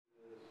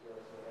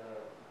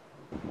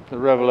the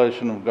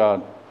revelation of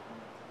God.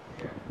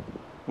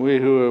 We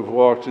who have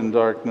walked in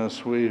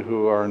darkness, we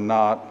who are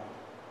not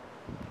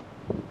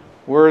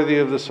worthy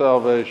of the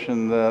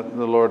salvation that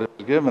the Lord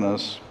has given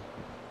us,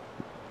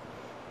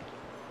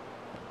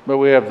 but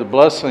we have the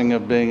blessing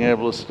of being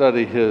able to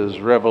study His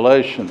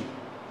revelation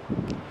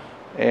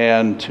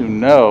and to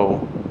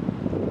know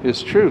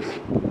His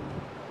truth.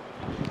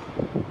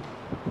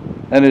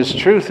 And His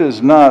truth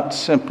is not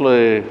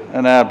simply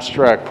an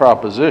abstract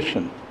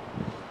proposition,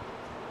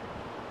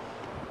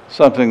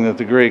 something that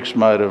the Greeks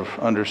might have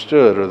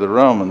understood or the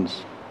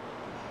Romans.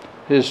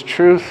 His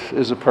truth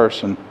is a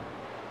person.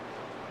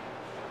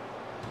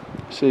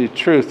 See,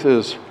 truth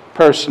is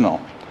personal.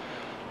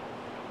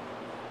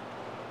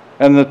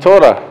 And the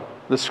Torah,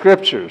 the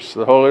scriptures,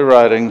 the holy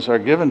writings are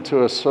given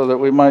to us so that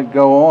we might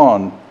go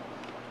on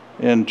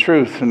in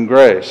truth and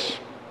grace,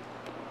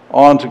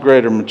 on to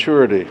greater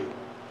maturity.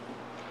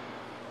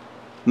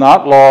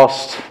 Not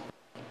lost,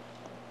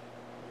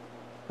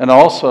 and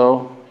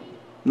also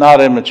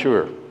not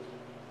immature.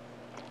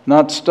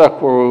 Not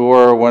stuck where we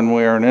were when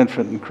we were an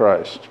infant in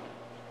Christ.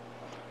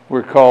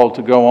 We're called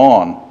to go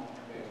on,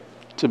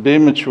 to be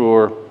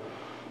mature,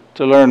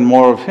 to learn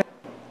more of Him.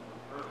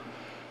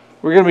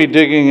 We're going to be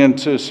digging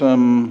into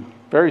some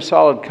very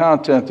solid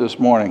content this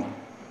morning.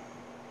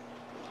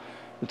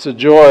 It's a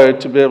joy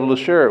to be able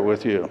to share it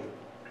with you.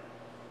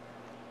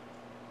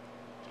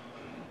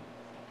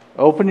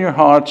 Open your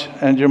hearts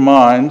and your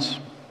minds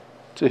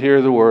to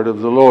hear the word of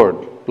the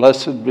Lord.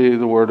 Blessed be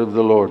the word of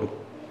the Lord.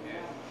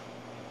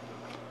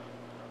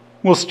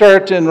 We'll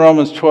start in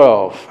Romans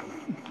 12.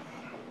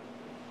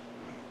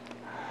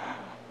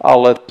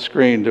 I'll let the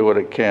screen do what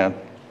it can.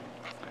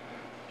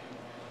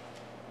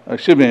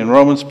 In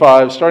Romans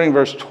 5, starting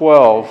verse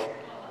 12.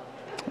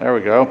 There we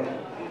go.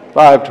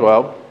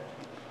 5:12.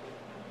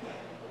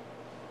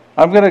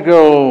 I'm going to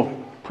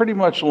go pretty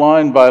much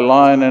line by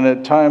line and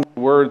at times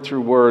word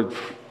through word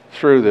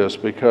through this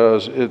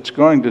because it's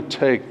going to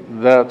take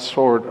that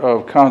sort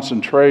of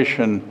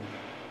concentration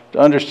to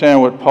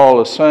understand what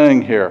Paul is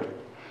saying here.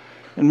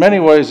 In many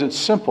ways it's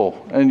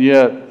simple, and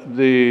yet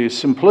the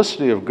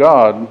simplicity of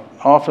God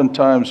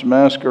oftentimes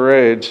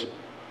masquerades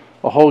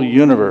a whole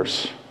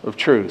universe of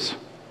truth.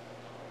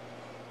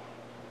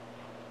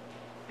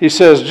 He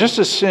says, just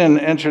as sin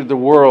entered the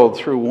world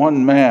through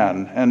one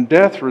man, and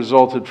death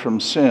resulted from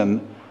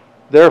sin,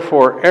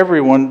 therefore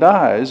everyone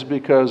dies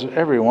because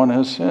everyone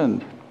has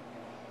sinned.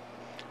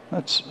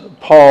 That's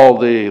Paul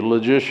the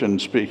logician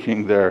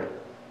speaking there.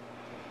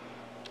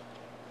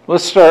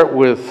 Let's start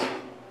with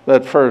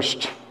that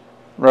first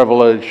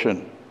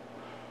revelation.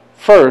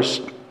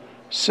 First,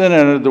 sin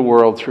entered the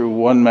world through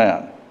one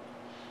man.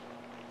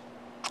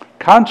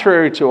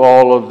 Contrary to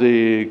all of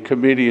the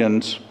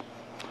comedians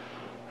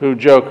who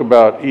joke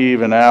about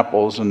Eve and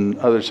apples and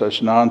other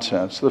such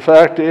nonsense, the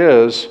fact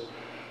is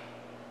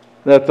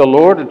that the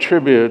Lord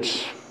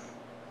attributes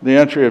the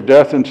entry of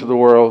death into the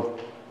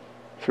world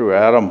through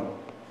Adam,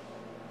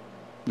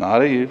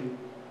 not Eve.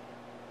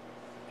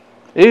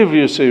 Eve,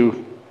 you see,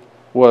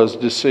 was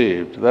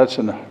deceived. That's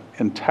an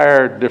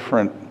entire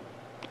different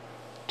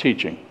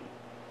teaching.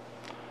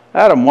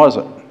 Adam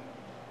wasn't.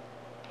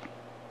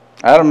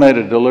 Adam made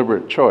a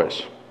deliberate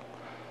choice.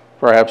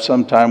 Perhaps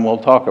sometime we'll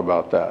talk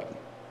about that.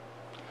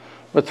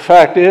 But the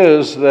fact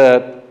is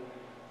that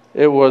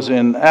it was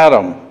in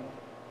Adam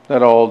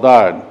that all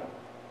died.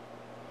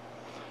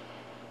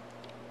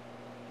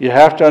 You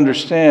have to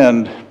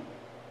understand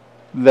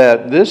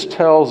that this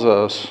tells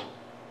us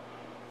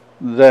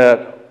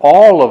that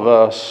all of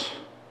us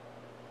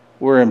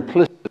were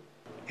implicit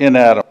in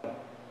Adam.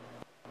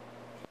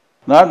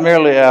 Not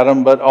merely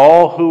Adam, but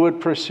all who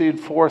would proceed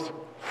forth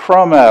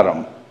from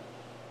Adam.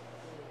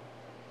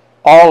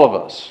 All of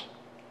us.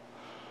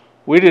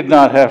 We did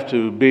not have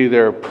to be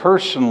there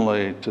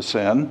personally to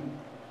sin.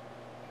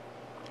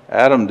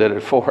 Adam did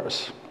it for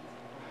us.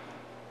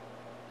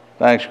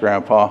 Thanks,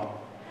 Grandpa.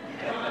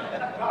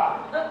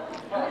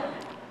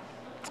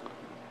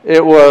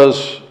 It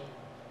was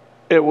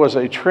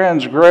a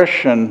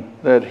transgression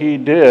that he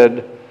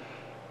did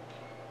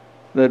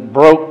that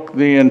broke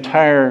the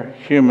entire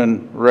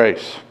human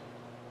race,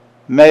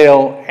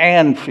 male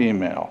and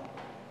female.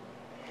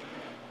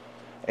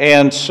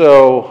 And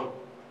so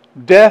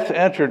death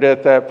entered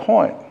at that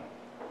point.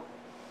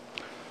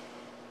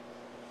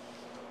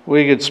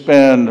 We could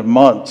spend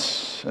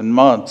months and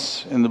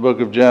months in the book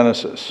of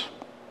Genesis.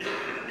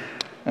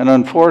 And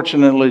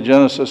unfortunately,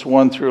 Genesis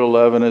 1 through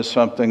 11 is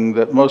something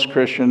that most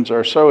Christians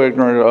are so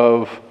ignorant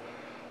of,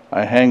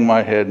 I hang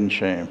my head in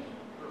shame.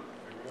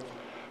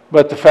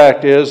 But the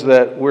fact is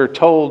that we're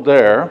told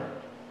there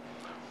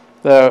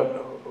that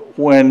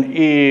when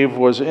Eve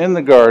was in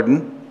the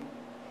garden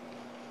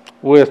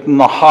with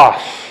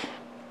Nahas,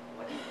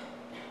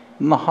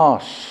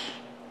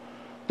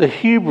 the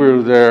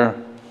Hebrew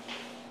there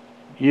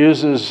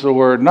uses the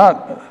word,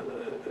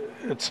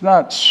 it's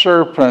not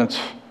serpent.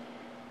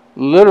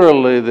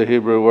 Literally, the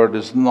Hebrew word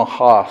is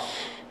Nahas.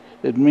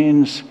 It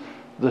means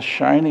the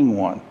shining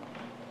one,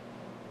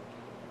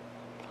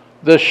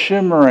 the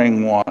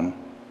shimmering one.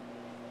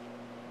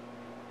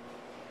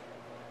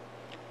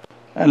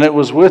 And it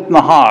was with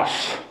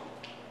Nahas,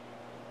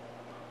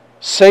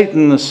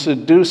 Satan the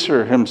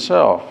seducer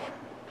himself,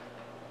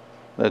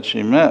 that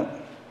she met.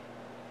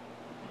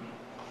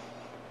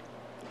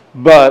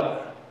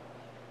 But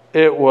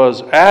it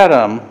was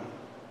Adam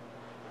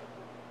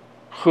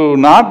who,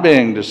 not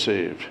being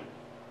deceived,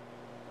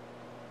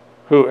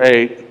 who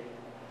ate,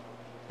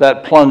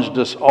 that plunged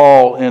us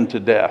all into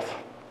death.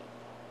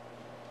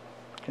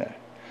 Okay.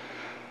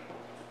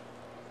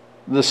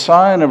 The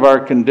sign of our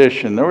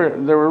condition, there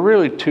were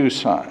really two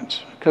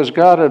signs, because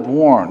God had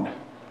warned.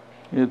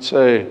 He'd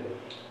say,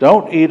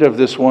 don't eat of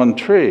this one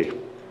tree.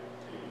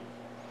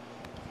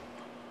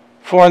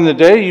 For in the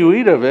day you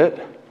eat of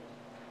it,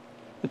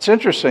 it's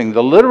interesting,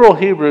 the literal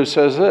Hebrew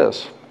says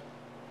this.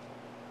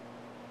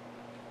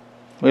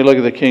 We look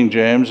at the King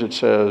James, it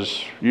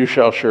says, you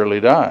shall surely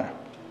die.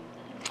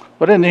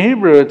 But in the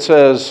Hebrew it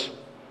says,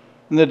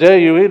 in the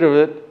day you eat of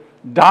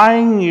it,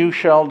 dying you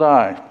shall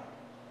die.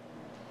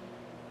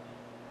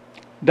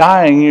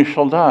 Dying you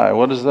shall die.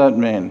 What does that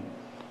mean?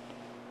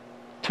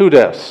 2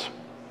 deaths.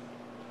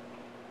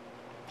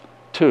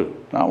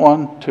 2, not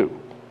 1, 2.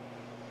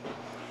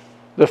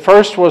 The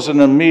first was an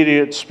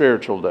immediate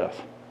spiritual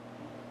death.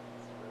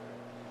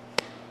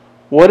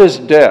 What is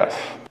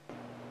death?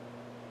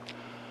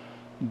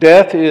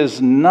 Death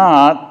is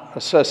not a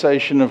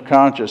cessation of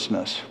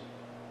consciousness.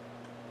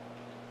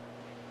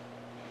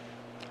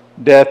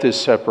 Death is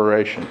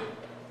separation.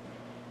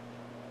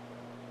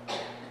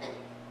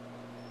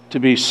 To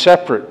be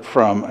separate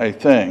from a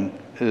thing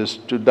is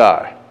to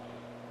die.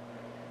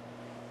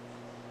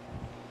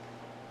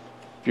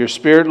 If your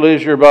spirit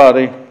leaves your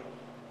body,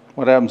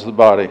 what happens to the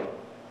body?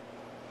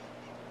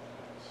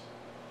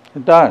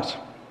 It dies.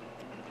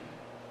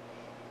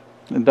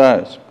 It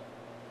dies.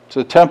 It's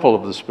a temple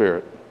of the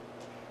Spirit.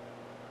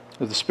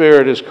 If the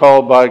Spirit is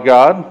called by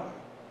God,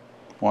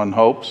 one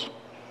hopes,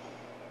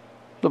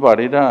 the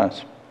body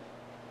dies.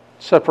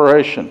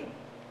 Separation.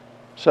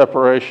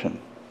 Separation.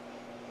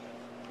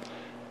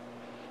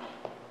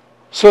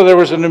 So there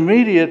was an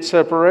immediate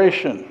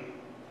separation.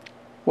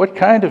 What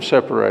kind of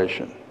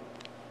separation?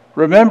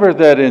 Remember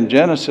that in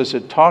Genesis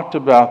it talked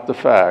about the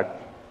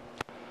fact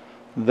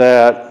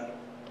that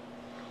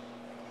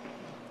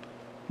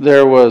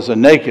there was a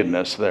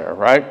nakedness there,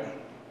 right?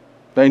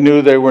 They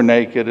knew they were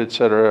naked,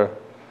 etc.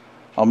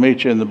 I'll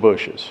meet you in the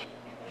bushes.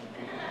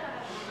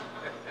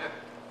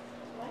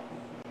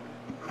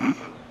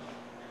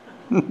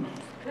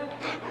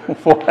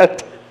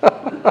 What?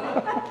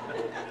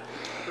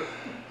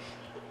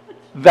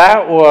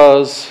 That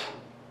was,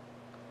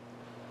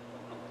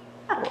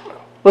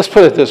 let's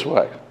put it this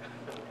way.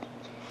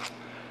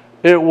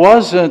 It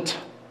wasn't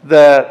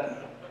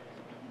that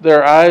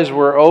their eyes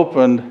were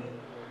opened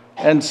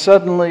and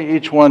suddenly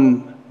each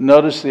one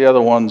noticed the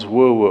other one's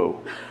woo-woo.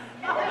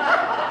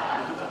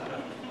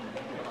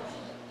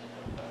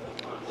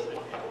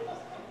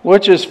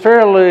 Which is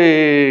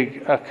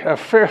a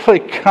fairly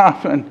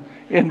common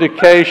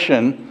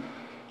indication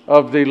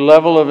of the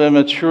level of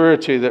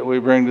immaturity that we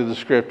bring to the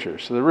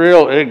Scriptures, the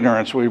real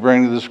ignorance we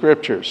bring to the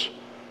Scriptures.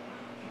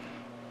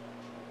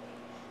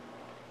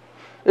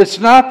 It's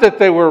not that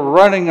they were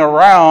running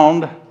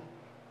around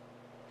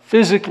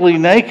physically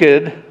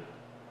naked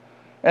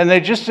and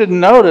they just didn't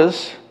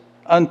notice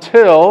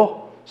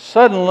until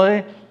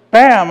suddenly,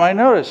 bam, I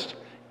noticed.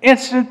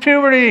 Instant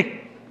puberty.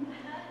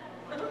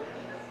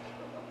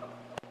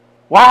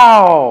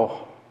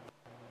 Wow.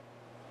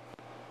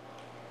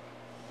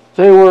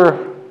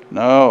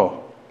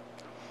 No.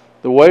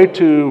 The way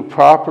to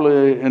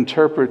properly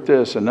interpret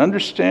this and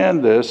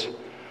understand this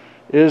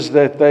is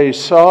that they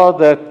saw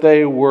that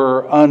they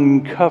were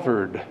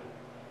uncovered.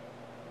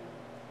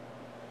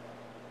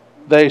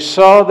 They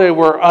saw they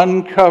were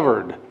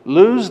uncovered.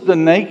 Lose the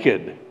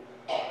naked.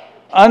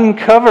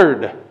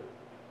 Uncovered.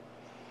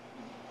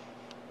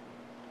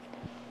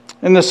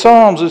 In the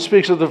Psalms, it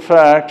speaks of the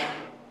fact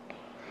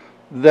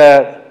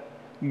that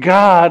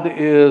God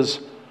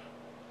is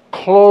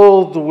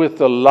clothed with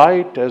the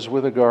light as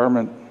with a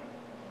garment.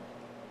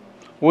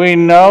 We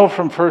know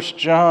from 1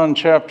 John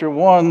chapter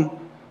 1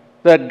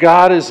 that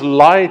God is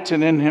light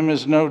and in him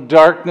is no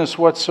darkness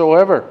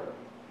whatsoever.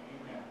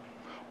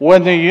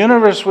 When the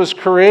universe was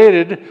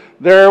created,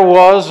 there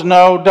was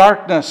no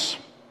darkness.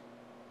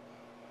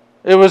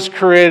 It was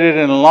created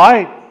in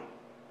light.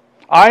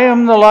 I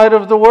am the light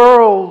of the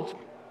world.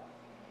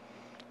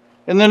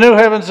 In the new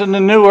heavens and the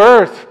new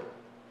earth,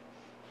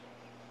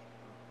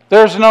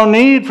 there's no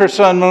need for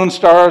sun, moon,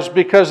 stars,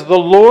 because the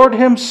Lord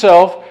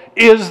himself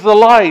is the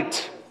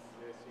light.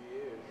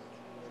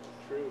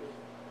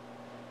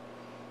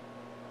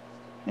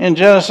 In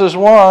Genesis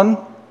 1,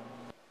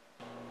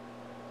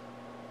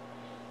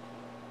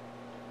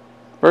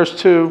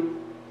 verse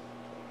 2,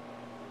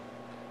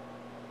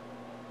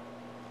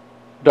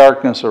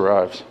 darkness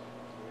arrives.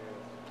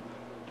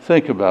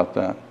 Think about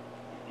that.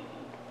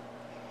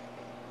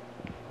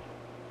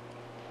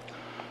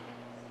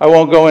 I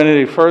won't go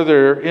any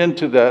further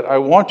into that. I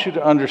want you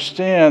to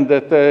understand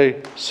that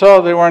they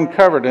saw they were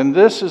uncovered. And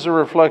this is a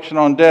reflection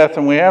on death,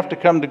 and we have to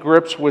come to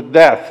grips with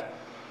death.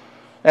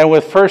 and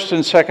with first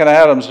and second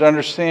Adams to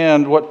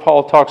understand what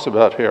Paul talks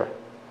about here.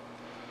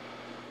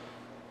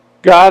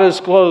 God is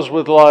clothed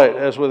with light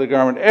as with a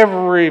garment.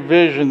 Every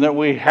vision that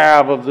we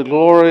have of the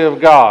glory of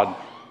God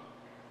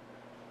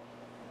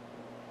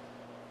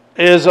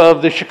is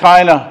of the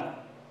Shekinah,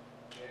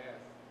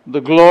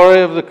 the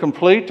glory of the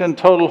complete and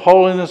total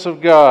holiness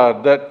of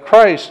God, that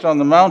Christ on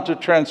the Mount of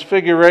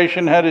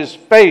Transfiguration had his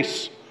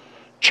face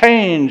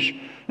change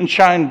and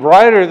shine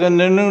brighter than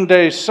the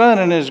noonday sun,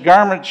 and his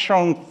garments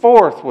shone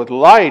forth with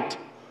light.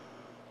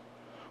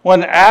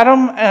 When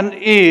Adam and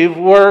Eve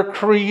were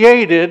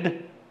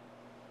created,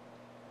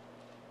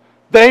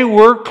 they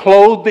were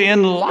clothed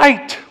in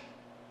light.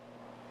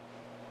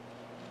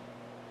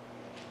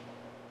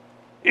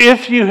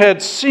 If you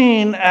had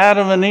seen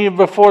Adam and Eve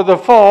before the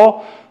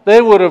fall,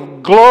 they would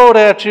have glowed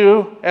at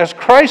you as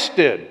Christ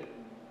did.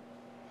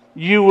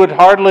 You would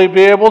hardly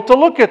be able to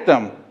look at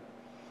them.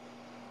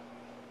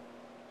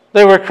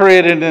 They were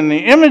created in the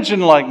image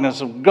and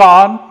likeness of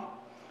God,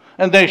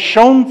 and they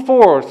shone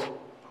forth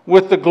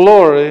with the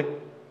glory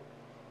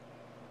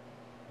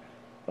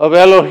of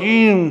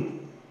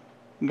Elohim,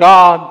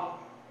 God,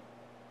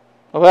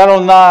 of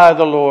Adonai,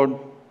 the Lord.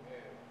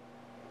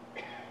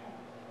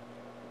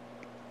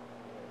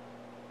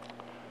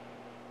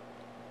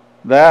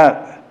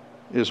 That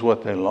is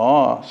what they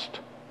lost.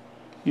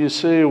 You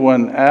see,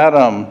 when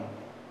Adam,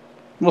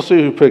 we'll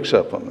see who picks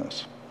up on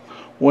this.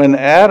 When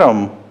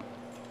Adam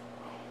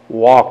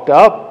walked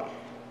up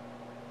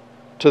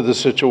to the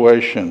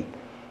situation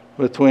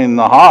between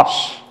the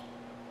house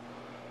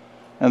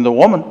and the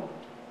woman,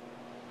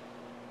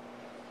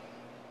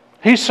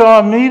 he saw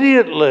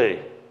immediately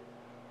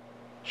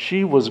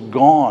she was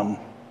gone.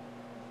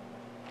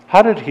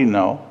 How did he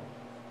know?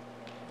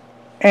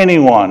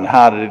 Anyone,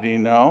 how did he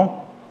know?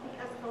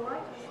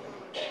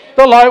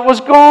 The light was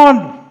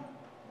gone.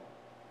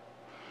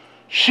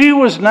 She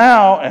was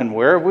now, and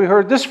where have we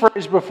heard this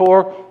phrase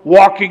before?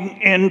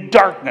 Walking in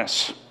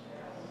darkness.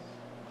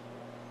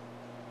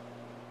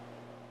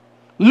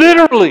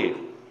 Literally,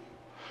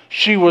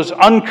 she was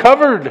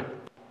uncovered.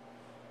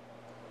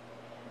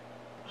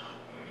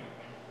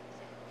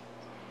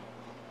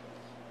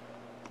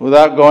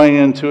 Without going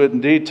into it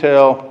in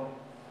detail,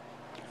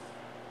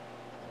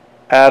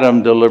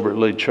 Adam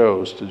deliberately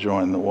chose to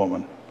join the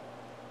woman.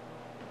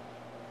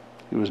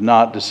 He was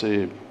not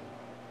deceived.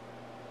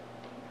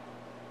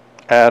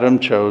 Adam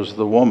chose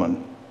the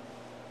woman.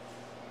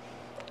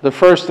 The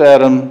first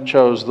Adam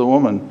chose the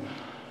woman.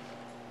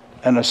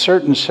 And a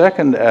certain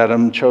second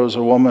Adam chose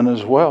a woman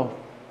as well.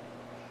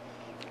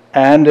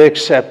 And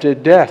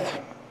accepted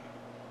death.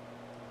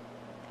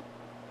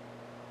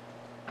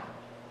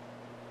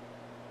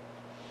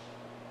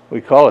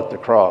 We call it the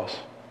cross.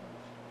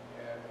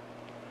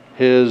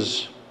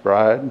 His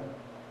bride.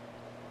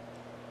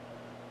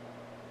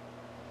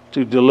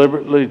 To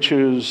deliberately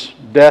choose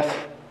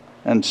death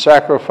and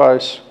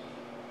sacrifice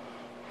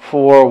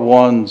for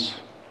one's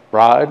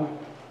bride.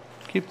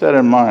 Keep that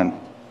in mind.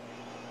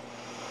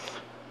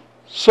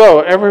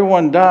 So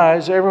everyone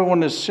dies,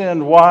 everyone has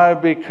sinned. Why?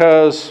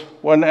 Because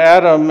when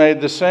Adam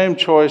made the same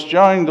choice,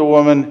 joining the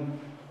woman,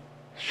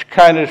 she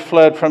kind of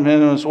fled from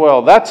him as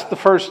well. That's the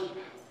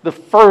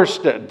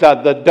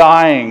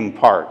dying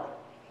part.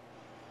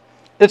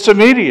 It's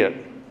immediate.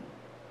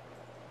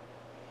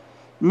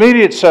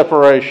 Immediate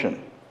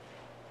separation.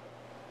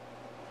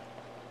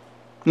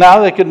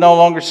 Now they could no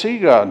longer see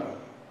God.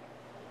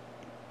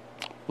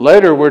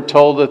 Later we're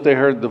told that they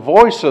heard the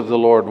voice of the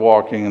Lord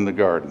walking in the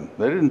garden.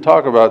 They didn't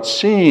talk about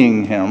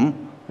seeing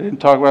him. They didn't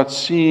talk about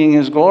seeing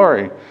his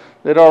glory.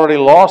 They'd already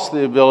lost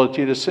the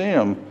ability to see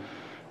him.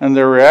 And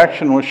their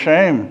reaction was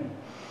shame.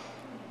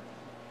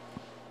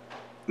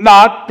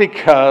 Not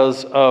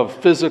because of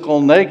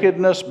physical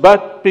nakedness,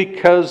 but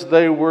because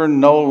they were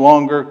no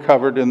longer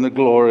covered in the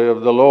glory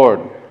of the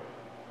Lord.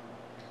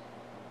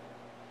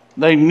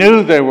 They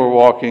knew they were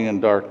walking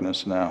in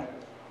darkness now.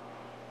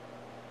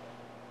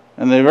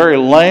 And they very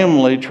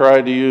lamely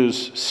tried to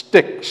use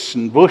sticks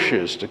and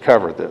bushes to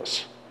cover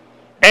this.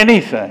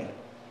 Anything.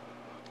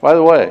 By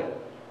the way,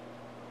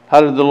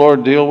 how did the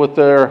Lord deal with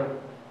their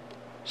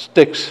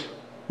sticks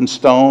and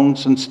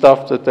stones and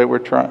stuff that they were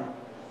trying?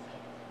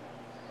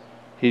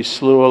 He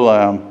slew a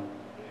lamb.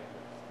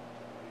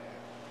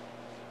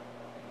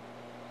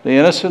 The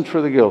innocent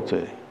for the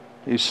guilty.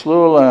 He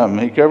slew a lamb.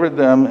 He covered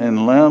them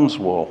in lamb's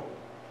wool.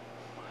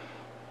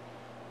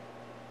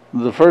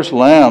 The first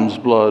lamb's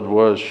blood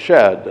was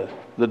shed.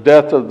 The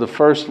death of the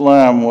first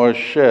lamb was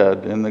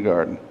shed in the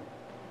garden.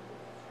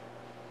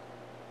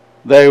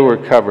 They were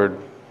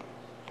covered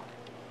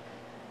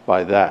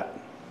by that.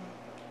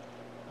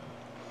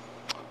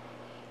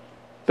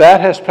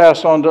 That has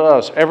passed on to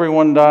us.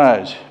 Everyone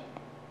dies.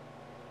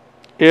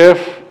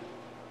 If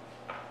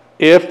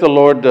the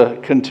Lord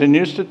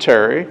continues to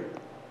tarry,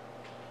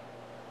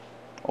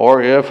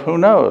 or if, who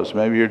knows,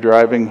 maybe you're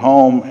driving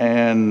home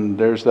and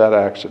there's that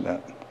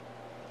accident.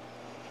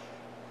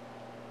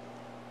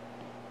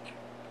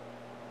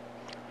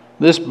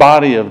 This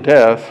body of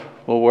death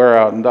will wear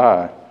out and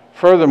die.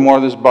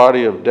 Furthermore, this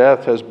body of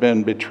death has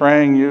been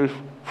betraying you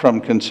from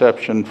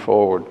conception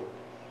forward.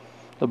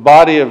 The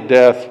body of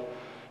death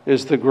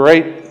is the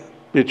great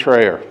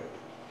betrayer.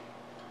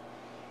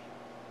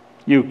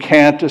 You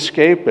can't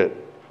escape it.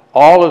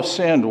 All have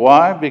sinned.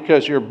 Why?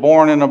 Because you're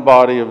born in a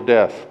body of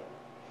death.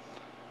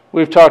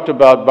 We've talked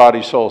about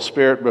body, soul,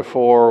 spirit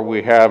before.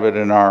 We have it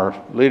in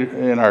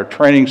our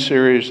training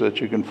series that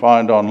you can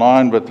find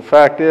online. But the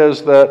fact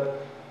is that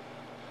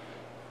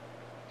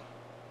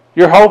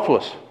you're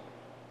hopeless.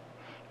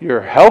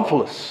 You're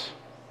helpless.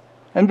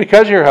 And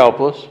because you're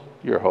helpless,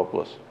 you're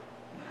hopeless.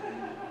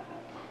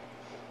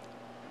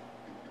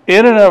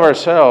 In and of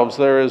ourselves,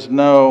 there is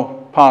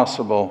no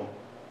possible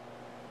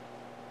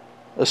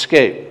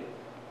escape.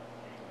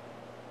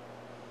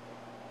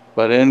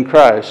 But in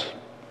Christ,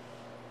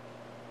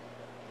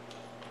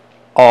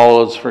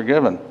 all is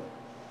forgiven.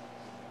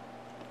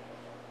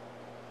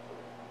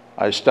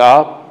 I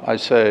stop, I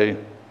say,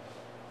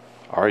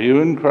 are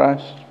you in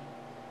Christ?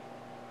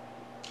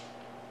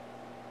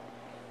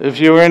 If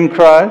you're in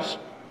Christ,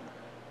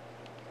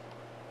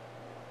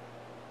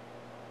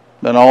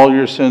 then all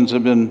your sins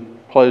have been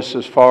placed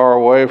as far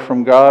away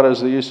from God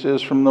as the east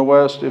is from the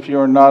west. If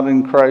you're not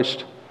in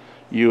Christ,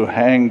 you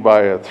hang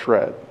by a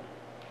thread.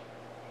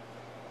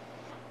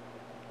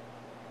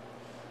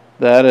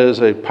 That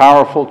is a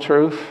powerful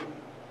truth.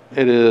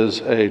 It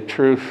is a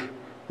truth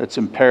that's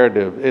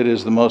imperative. It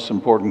is the most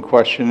important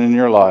question in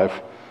your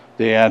life.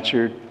 The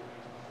answer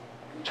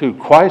to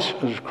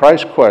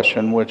Christ's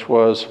question, which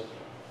was,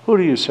 who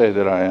do you say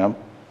that I am?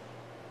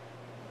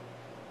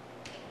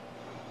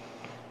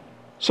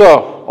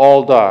 So,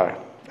 all die.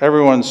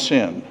 Everyone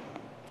sinned.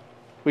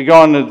 We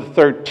go on to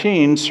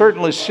 13.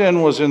 Certainly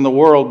sin was in the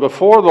world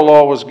before the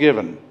law was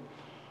given.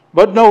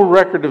 But no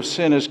record of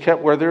sin is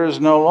kept where there is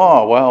no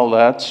law. Well,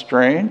 that's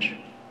strange.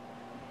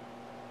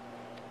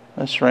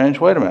 That's strange.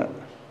 Wait a minute.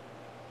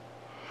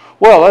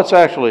 Well, that's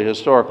actually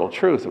historical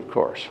truth, of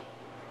course.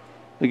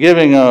 The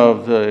giving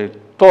of the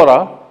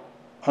Torah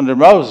under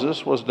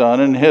Moses was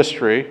done in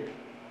history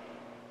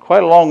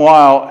quite a long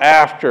while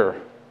after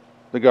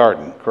the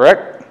garden,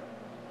 correct?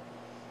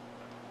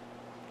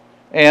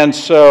 And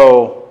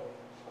so,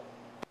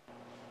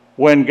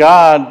 when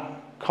God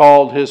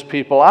called his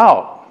people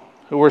out,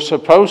 who were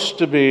supposed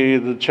to be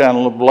the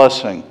channel of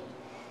blessing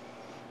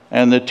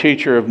and the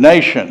teacher of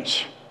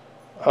nations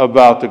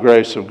about the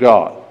grace of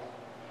God.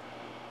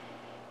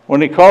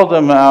 When he called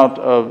them out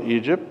of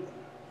Egypt,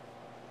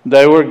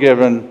 they were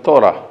given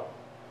Torah.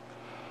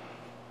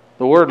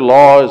 The word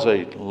law is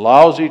a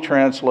lousy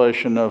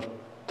translation of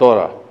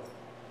Torah.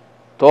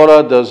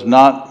 Torah does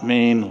not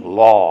mean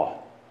law.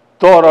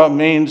 Torah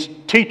means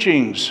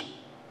teachings.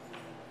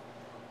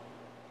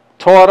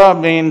 Torah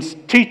means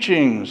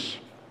teachings.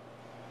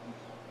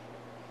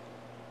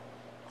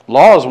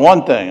 Law is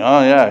one thing.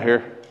 Oh yeah,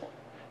 here.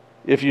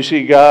 If you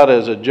see God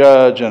as a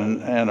judge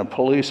and a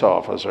police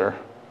officer,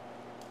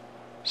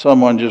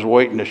 someone just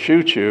waiting to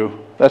shoot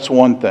you, that's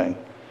one thing.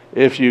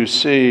 If you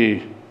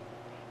see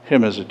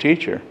him as a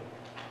teacher,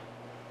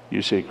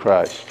 you see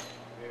Christ.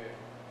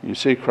 You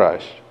see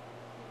Christ.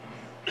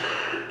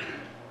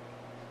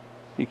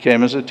 He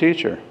came as a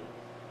teacher.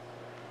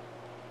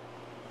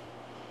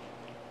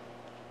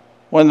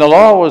 When the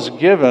law was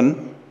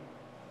given,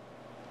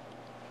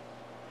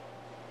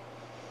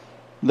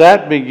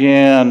 that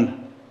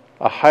began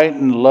a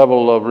heightened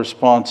level of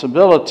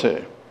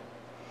responsibility.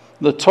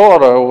 The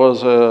Torah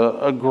was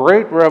a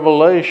great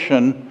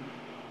revelation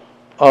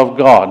of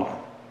God.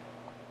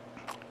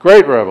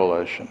 Great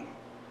revelation.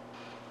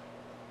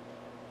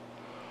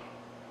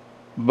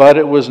 But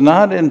it was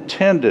not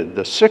intended,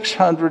 the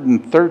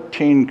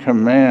 613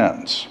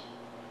 commands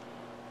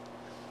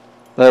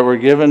that were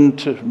given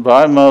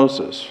by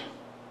Moses,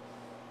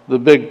 the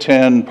Big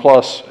Ten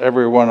plus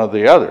every one of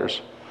the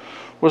others,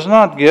 was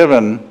not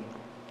given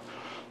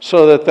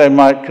so that they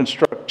might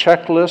construct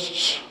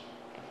checklists,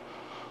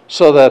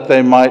 so that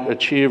they might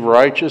achieve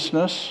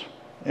righteousness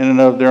in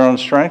and of their own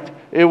strength.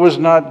 It was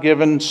not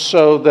given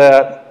so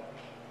that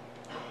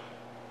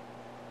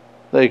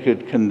they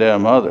could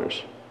condemn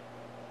others.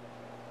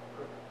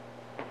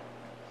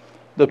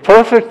 The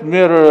perfect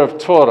mirror of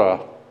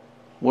Torah,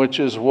 which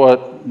is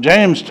what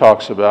James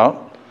talks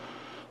about,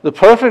 the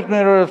perfect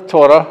mirror of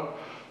Torah,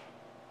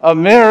 a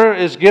mirror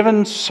is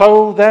given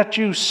so that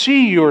you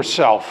see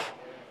yourself,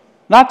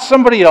 not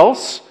somebody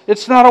else.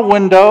 It's not a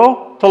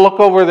window to look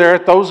over there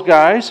at those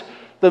guys.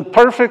 The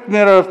perfect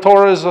mirror of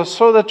Torah is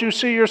so that you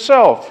see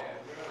yourself.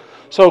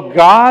 So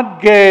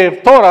God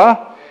gave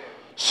Torah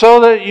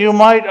so that you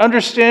might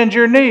understand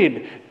your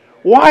need.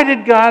 Why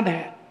did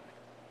God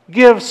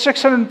give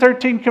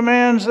 613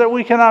 commands that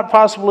we cannot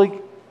possibly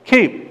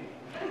keep?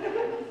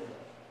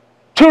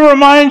 To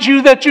remind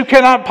you that you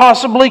cannot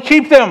possibly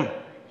keep them.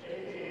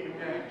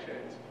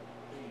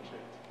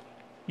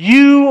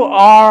 You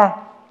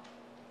are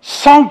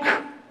sunk.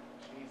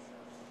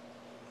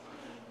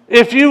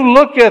 If you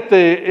look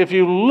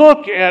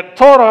at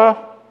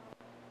Torah,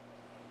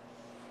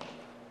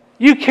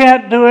 you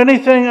can't do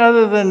anything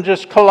other than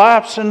just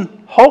collapse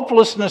in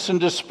hopelessness and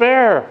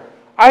despair.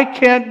 I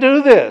can't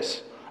do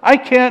this. I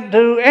can't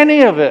do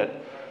any of it.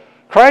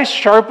 Christ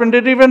sharpened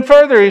it even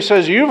further. He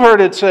says, you've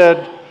heard it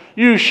said,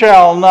 you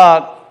shall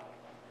not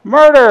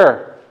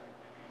murder.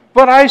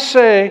 But I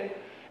say,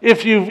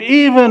 if you've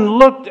even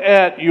looked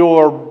at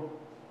your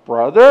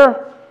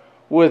brother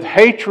with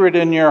hatred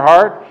in your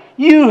heart,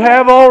 you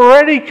have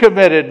already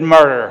committed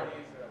murder.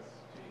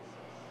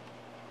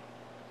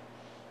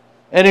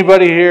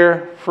 Anybody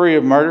here free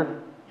of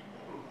murder?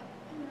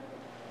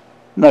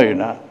 No, you're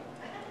not.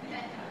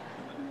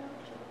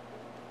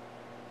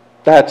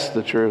 That's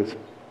the truth.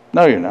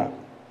 No, you're not.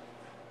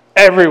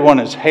 Everyone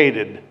is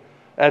hated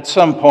at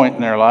some point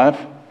in their life.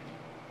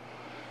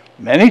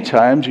 Many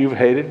times you've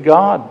hated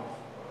God.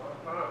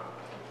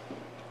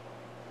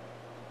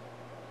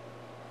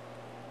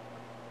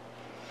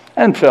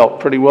 And felt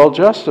pretty well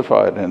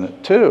justified in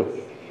it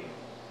too.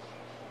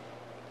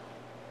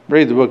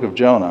 Read the book of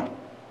Jonah.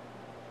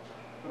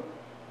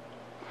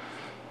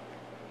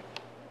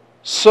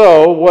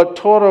 So what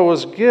Torah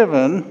was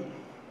given,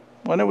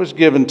 when it was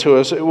given to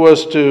us, it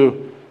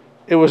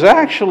was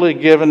actually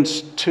given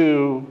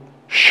to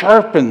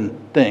sharpen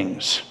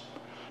things,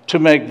 to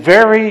make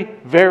very,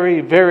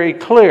 very, very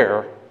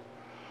clear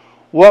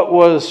what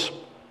was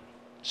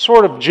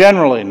sort of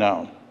generally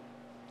known.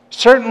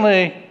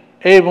 Certainly,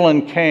 Abel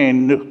and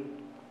Cain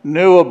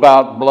knew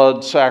about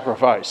blood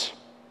sacrifice.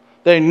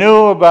 They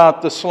knew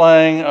about the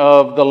slaying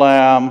of the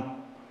lamb.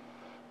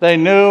 They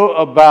knew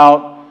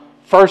about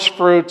first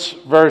fruits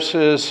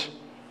versus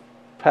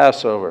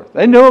Passover.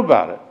 They knew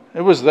about it.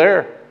 It was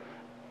there.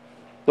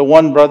 The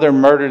one brother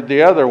murdered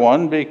the other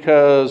one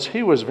because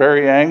he was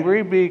very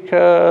angry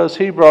because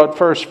he brought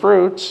first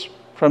fruits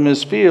from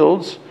his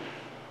fields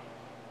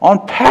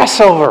on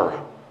Passover.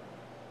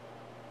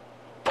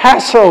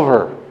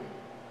 Passover.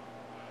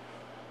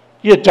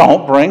 You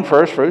don't bring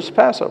first fruits to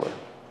Passover.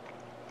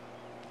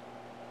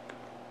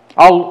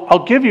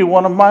 I'll give you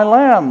one of my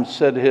lambs,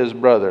 said his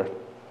brother.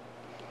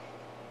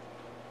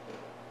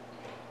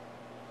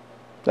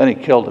 Then he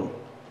killed him.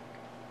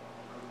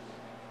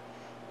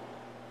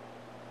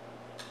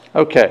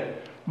 Okay,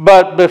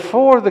 but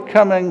before the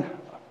coming,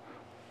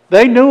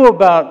 they knew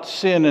about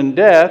sin and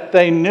death.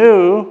 They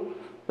knew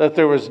that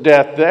there was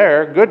death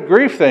there. Good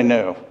grief, they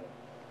knew.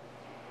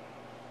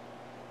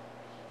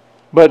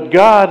 But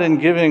God, in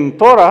giving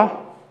Torah,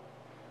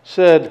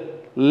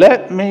 said,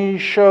 let me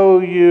show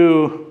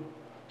you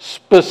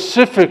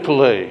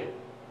specifically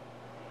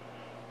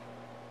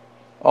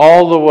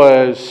all the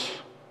ways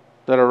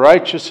that are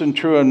righteous and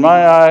true in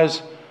my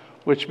eyes,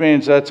 which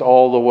means that's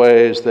all the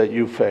ways that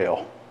you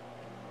fail.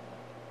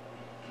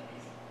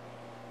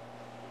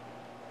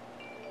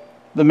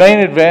 The main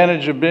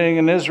advantage of being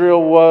in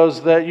Israel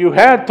was that you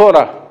had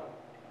Torah.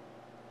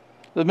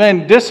 The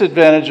main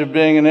disadvantage of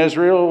being in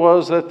Israel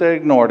was that they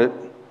ignored it.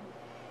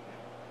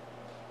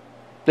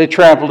 They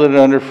trampled it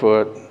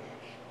underfoot.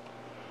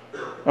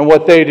 And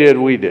what they did,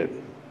 we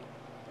did.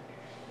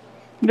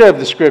 You have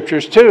the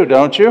scriptures too,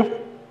 don't you?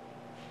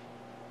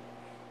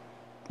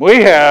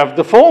 We have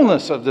the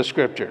fullness of the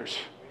scriptures.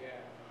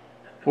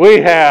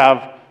 We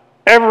have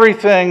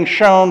everything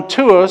shown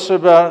to us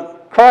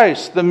about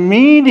Christ, the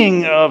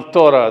meaning of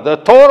Torah. The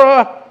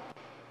Torah,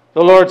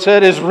 the Lord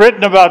said, is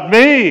written about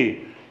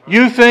me.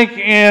 You think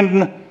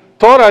in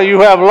Torah you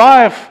have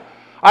life.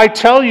 I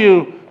tell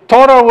you,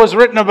 Torah was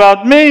written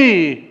about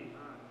me.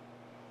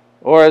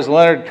 Or as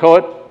Leonard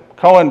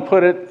Cohen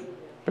put it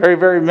very,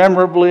 very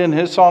memorably in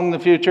his song, The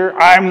Future,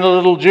 I'm the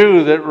little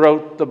Jew that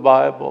wrote the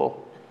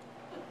Bible.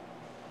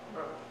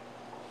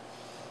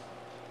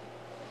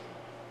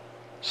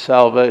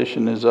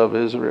 Salvation is of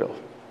Israel,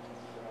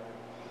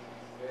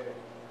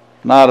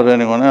 not of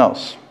anyone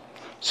else.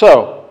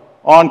 So,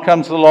 on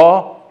comes the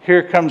law,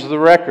 here comes the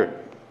record.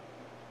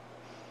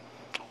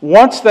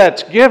 Once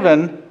that's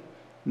given,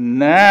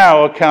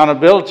 now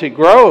accountability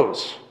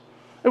grows.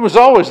 It was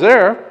always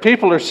there.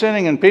 People are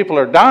sinning and people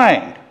are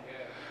dying.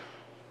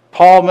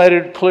 Paul made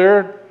it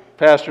clear,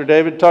 Pastor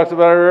David talked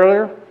about it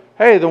earlier.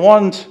 Hey,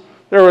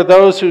 there were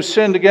those who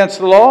sinned against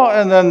the law,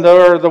 and then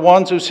there are the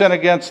ones who sin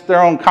against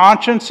their own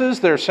consciences,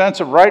 their sense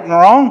of right and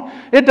wrong.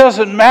 It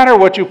doesn't matter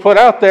what you put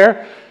out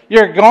there.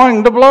 You're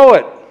going to blow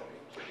it.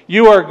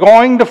 You are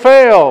going to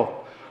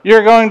fail.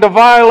 You're going to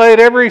violate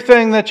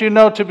everything that you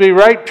know to be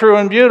right, true,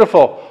 and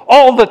beautiful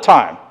all the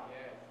time.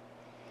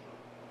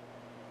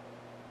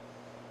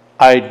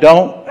 I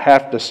don't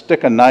have to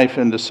stick a knife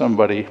into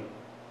somebody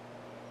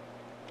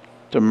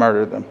to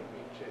murder them.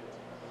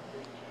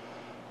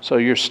 So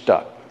you're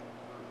stuck.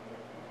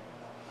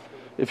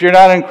 If you're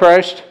not in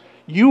Christ,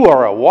 you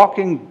are a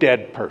walking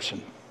dead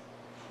person.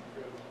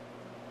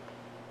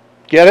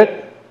 Get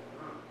it?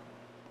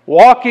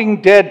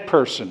 Walking dead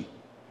person.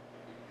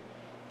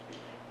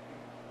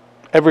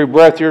 Every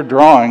breath you're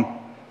drawing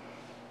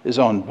is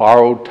on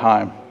borrowed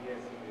time.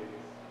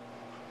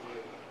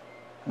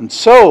 And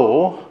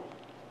so,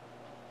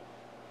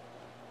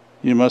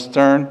 you must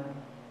turn.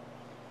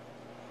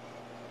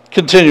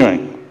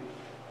 Continuing.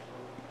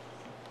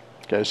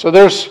 Okay, so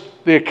there's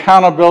the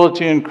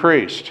accountability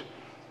increased.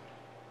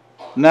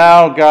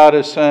 Now God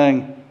is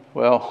saying,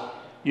 well,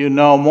 you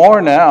know more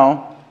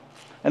now.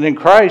 And in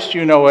Christ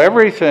you know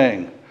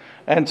everything.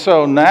 And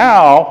so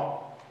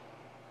now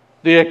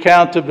the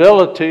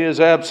accountability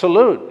is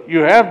absolute. You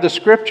have the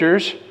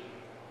scriptures.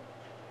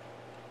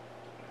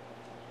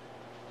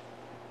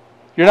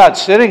 You're not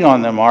sitting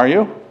on them, are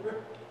you?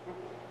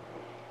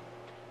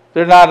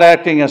 They're not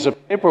acting as a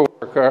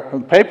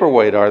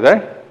paperweight, are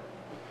they?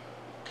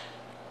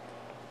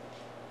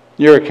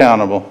 You're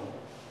accountable.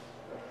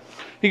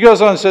 He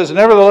goes on and says,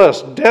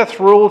 nevertheless, death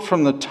ruled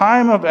from the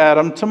time of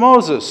Adam to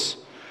Moses,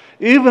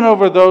 even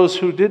over those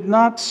who did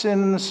not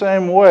sin in the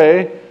same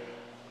way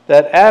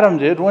that Adam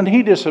did when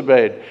he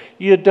disobeyed.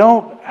 You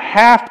don't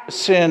have to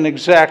sin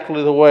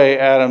exactly the way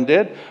Adam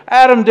did.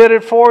 Adam did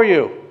it for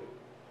you.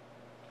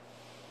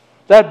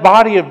 That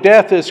body of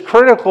death is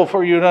critical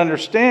for you to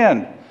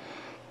understand.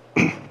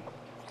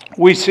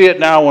 We see it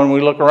now when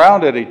we look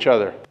around at each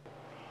other.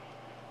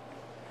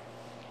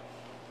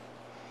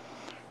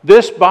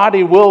 This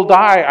body will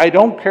die. I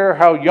don't care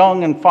how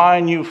young and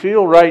fine you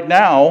feel right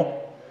now.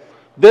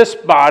 This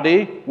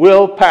body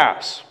will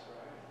pass.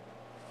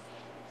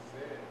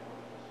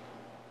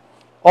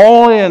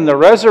 Only in the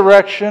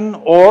resurrection,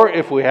 or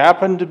if we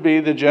happen to be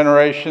the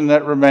generation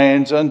that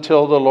remains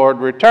until the Lord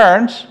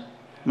returns,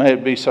 may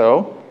it be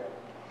so,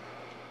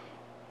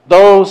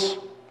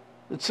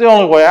 it's the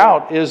only way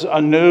out, is a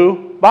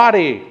new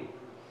body.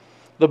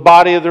 The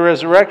body of the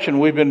resurrection.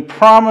 We've been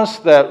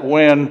promised that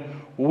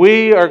when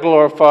we are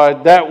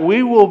glorified, that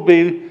we will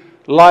be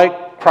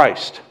like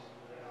Christ.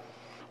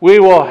 We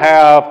will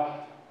have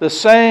the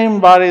same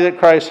body that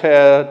Christ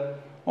had,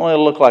 only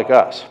it'll look like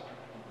us.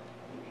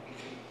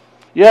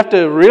 You have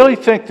to really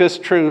think this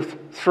truth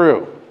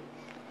through.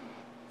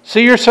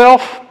 See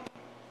yourself?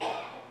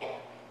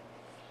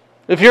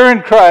 If you're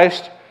in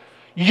Christ,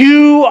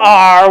 you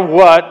are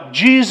what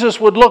Jesus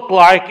would look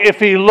like if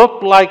he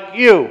looked like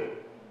you.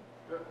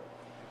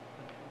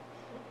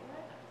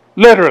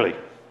 Literally.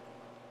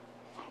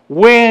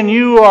 When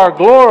you are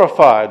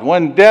glorified,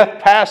 when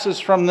death passes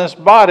from this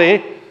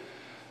body,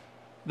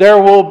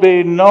 there will be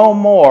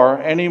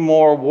any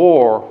more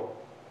war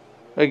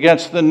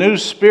against the new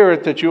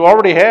spirit that you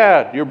already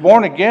had. You're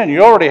born again.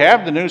 You already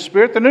have the new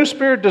spirit. The new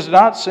spirit does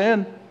not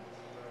sin.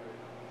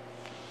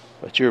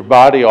 But your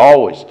body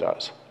always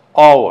does.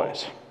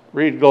 Always.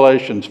 Read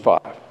Galatians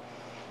 5.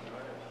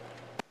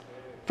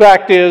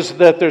 Fact is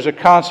that there's a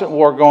constant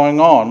war going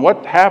on.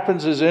 What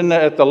happens is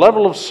at the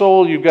level of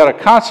soul, you've got a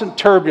constant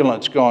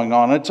turbulence going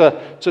on. It's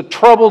a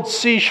troubled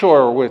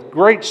seashore with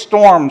great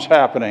storms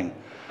happening.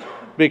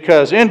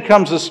 Because in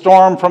comes a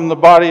storm from the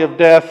body of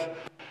death,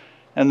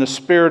 and the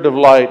spirit of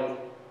light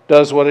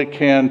does what it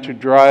can to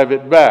drive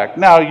it back.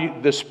 Now,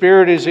 the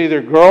spirit is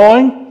either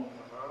growing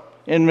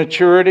in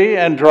maturity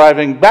and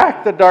driving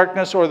back the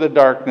darkness, or the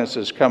darkness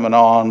is coming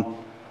on.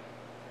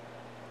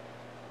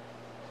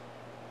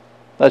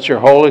 That's your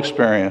whole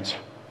experience.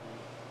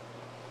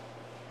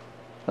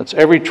 That's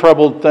every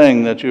troubled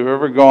thing that you've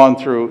ever gone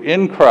through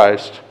in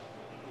Christ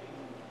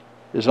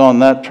is on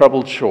that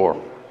troubled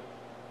shore.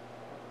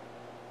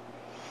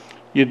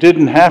 You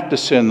didn't have to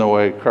sin the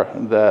way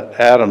that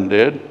Adam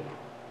did.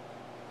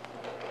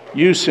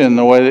 You sinned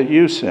the way that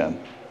you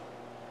sinned.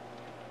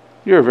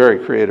 You're a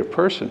very creative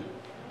person.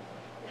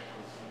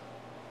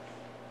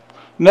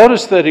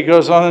 Notice that he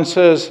goes on and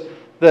says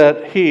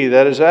that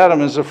that is Adam,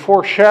 is a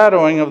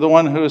foreshadowing of the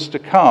one who is to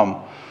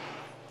come.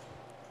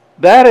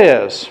 That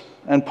is,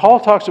 and Paul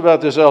talks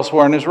about this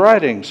elsewhere in his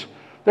writings,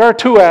 there are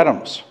two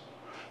Adams.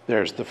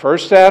 There's the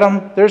first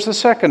Adam, there's the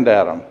second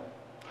Adam.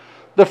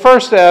 The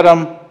first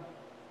Adam,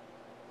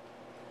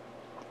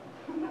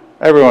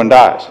 everyone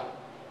dies.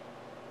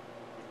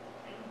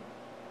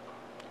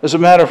 As a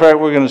matter of fact,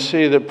 we're going to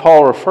see that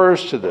Paul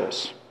refers to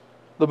this.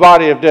 The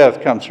body of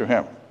death comes through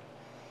him.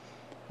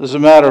 As a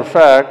matter of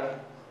fact,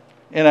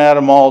 in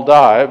Adam all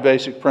die, a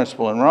basic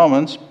principle in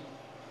Romans.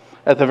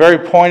 At the very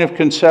point of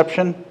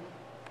conception,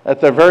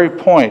 at the very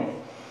point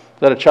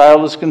that a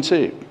child is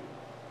conceived,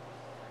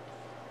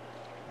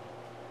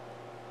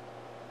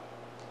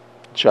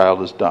 the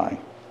child is dying.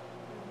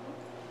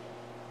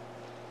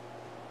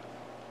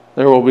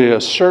 There will be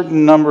a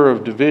certain number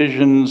of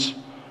divisions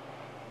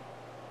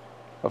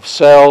of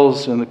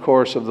cells in the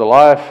course of the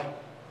life.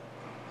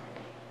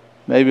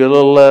 Maybe a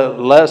little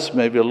less,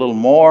 maybe a little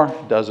more,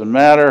 doesn't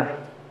matter.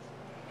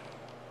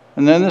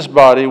 And then this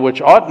body,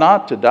 which ought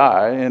not to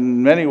die,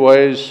 in many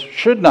ways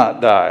should not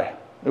die.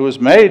 It was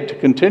made to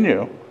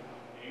continue.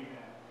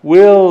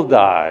 Will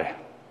die.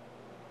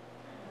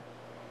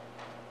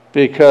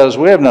 Because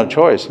we have no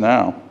choice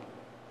now.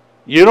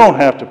 You don't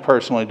have to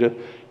personally do it.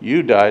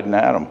 You died in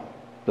Adam.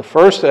 The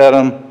first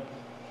Adam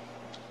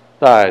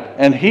died.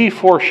 And he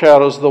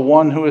foreshadows the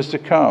one who is to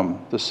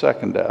come, the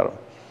second Adam.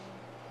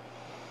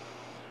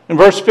 In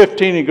verse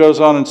 15, he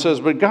goes on and says,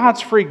 but God's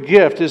free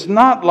gift is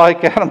not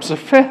like Adam's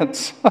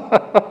offense.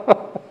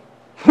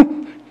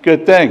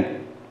 Good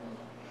thing.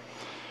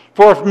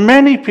 For if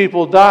many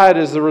people died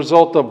as the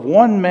result of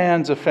one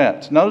man's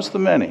offense, notice the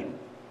many,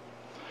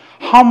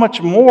 how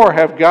much more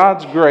have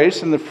God's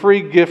grace and the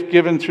free gift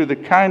given through the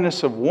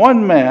kindness of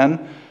one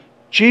man,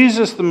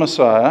 Jesus the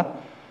Messiah,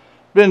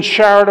 been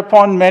showered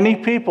upon many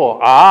people.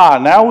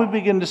 Now we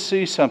begin to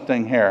see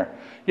something here.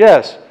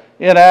 Yes,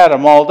 in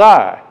Adam all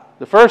die.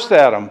 The first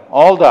Adam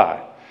all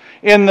die.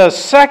 In the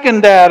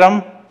second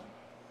Adam,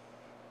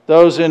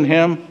 those in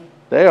him,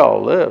 they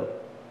all live.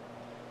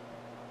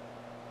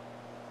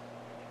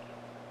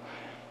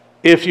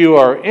 If you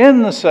are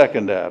in the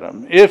second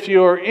Adam, if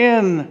you are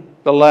in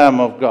the Lamb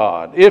of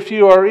God, if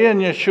you are in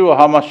Yeshua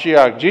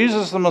HaMashiach,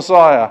 Jesus the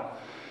Messiah,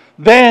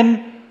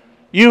 then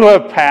you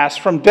have passed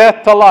from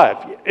death to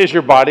life. Is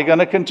your body going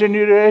to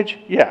continue to age?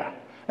 Yeah.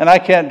 And I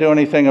can't do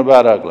anything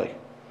about ugly.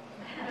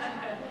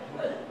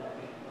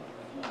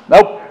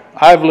 Nope.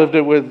 I've lived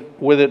it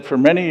with it for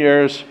many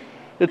years.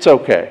 It's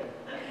okay.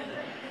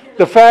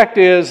 The fact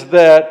is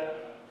that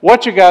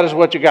what you got is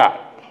what you got.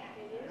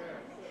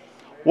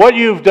 What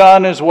you've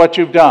done is what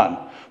you've done.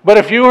 But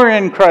if you are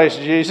in Christ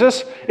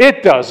Jesus,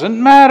 it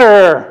doesn't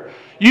matter.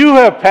 You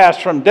have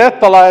passed from death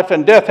to life,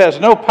 and death has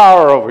no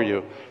power over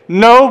you.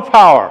 No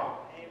power.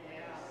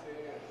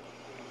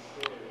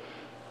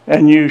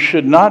 And you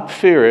should not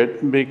fear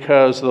it,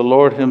 because the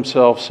Lord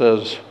himself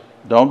says,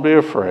 don't be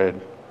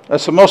afraid.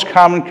 That's the most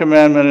common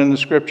commandment in the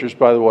Scriptures,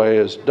 by the way,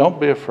 is don't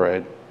be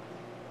afraid.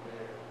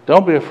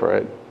 Don't be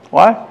afraid.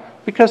 Why?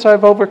 Because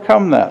I've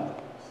overcome that.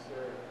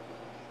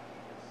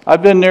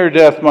 I've been near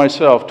death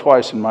myself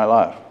twice in my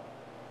life.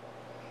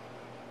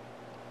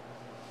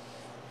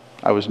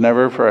 I was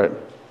never afraid.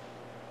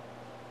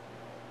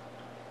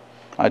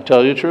 I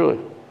tell you truly.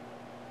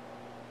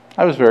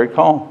 I was very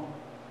calm.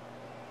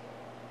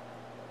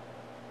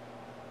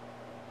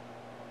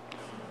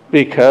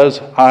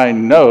 Because I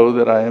know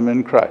that I am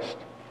in Christ.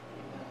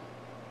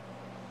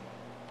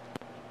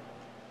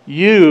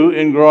 You,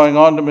 in growing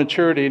on to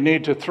maturity,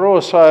 need to throw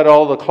aside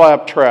all the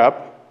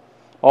claptrap,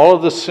 all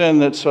of the sin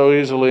that so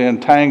easily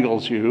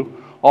entangles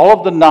you, all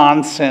of the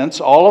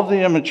nonsense, all of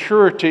the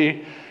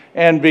immaturity,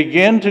 and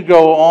begin to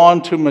go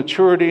on to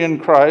maturity in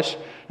Christ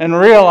and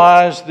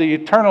realize the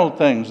eternal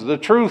things, the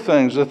true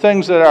things, the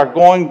things that are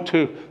going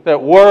to,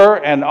 that were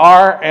and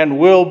are and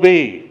will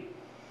be.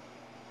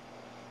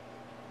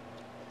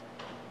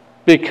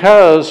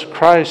 Because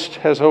Christ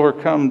has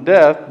overcome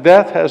death,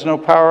 death has no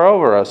power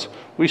over us.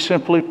 We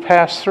simply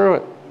pass through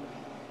it.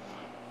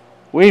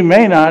 We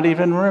may not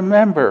even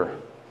remember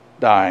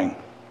dying.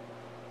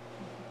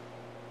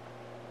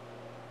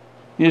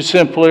 You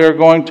simply are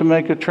going to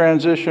make a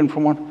transition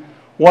from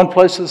one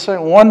place to the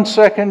second. 1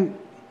 second,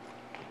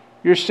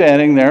 you're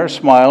standing there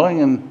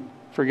smiling and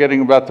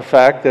forgetting about the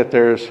fact that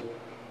there's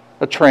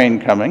a train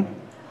coming.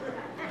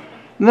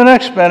 And the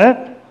next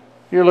minute,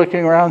 you're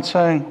looking around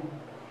saying,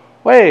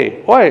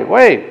 wait,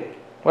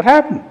 what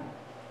happened?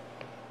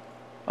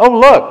 Oh,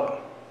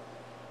 look,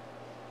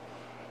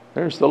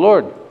 there's the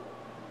Lord.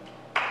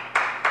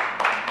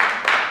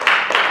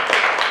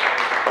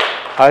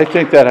 I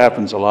think that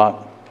happens a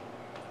lot.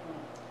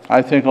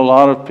 I think a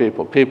lot of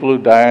people who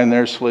die in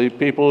their sleep,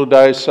 people who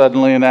die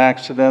suddenly in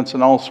accidents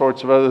and all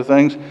sorts of other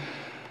things,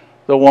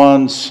 the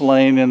ones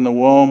slain in the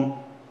womb,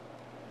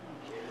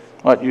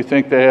 what, you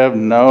think they have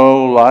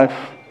no life?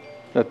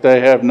 That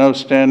they have no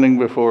standing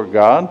before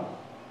God?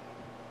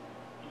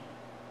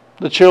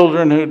 The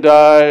children who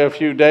die a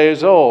few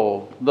days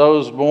old,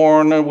 those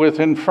born with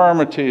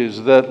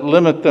infirmities that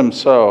limit them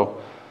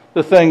so,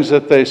 the things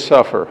that they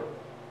suffer.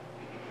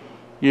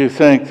 You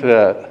think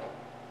that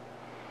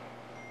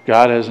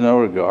God has no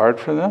regard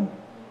for them?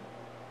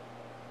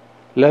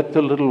 Let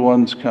the little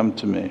ones come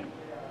to me,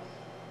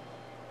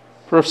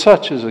 for of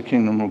such is the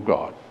kingdom of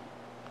God.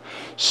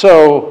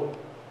 So,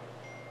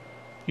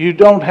 you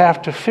don't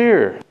have to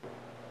fear.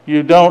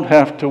 You don't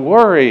have to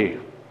worry.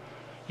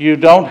 You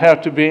don't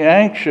have to be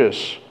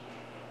anxious.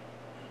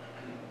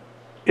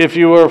 If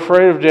you are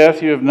afraid of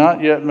death, you have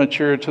not yet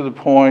matured to the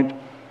point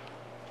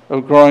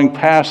of growing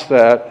past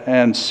that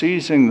and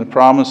seizing the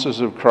promises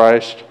of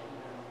Christ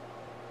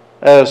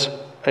as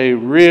a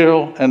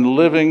real and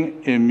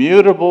living,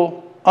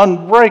 immutable,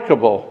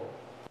 unbreakable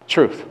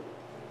truth.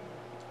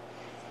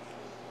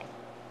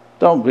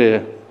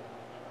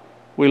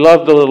 We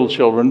love the little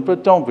children,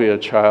 but don't be a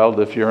child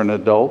if you're an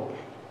adult.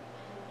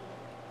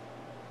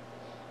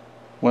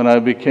 When I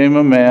became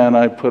a man,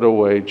 I put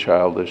away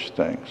childish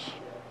things.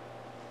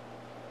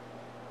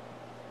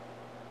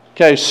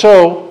 Okay,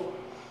 so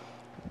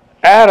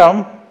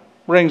Adam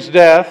brings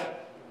death.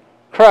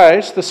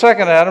 Christ, the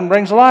second Adam,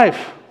 brings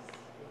life.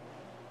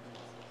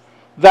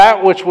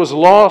 That which was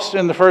lost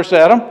in the first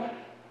Adam,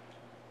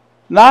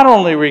 not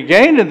only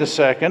regained in the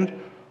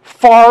second,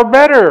 far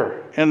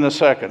better in the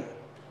second.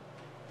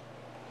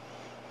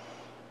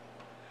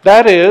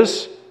 That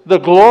is, the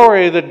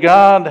glory that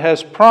God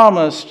has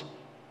promised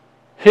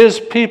His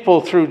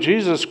people through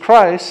Jesus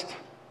Christ,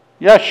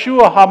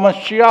 Yeshua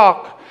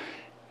HaMashiach,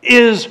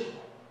 is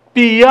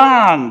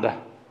beyond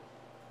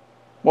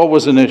what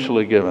was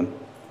initially given.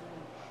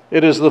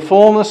 It is the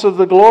fullness of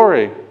the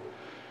glory.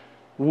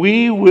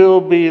 We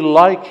will be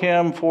like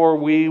Him, for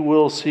we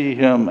will see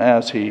Him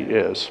as He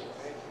is.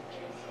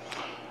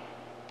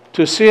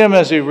 To see Him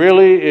as He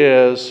really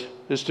is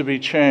to be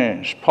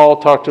changed.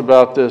 Paul talked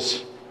about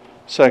this,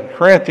 2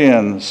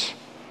 Corinthians.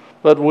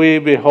 but we,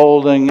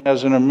 beholding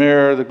as in a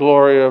mirror the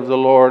glory of the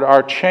Lord,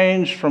 are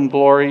changed from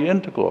glory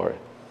into glory.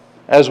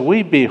 As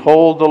we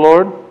behold the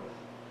Lord,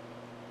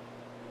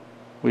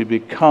 we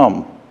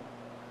become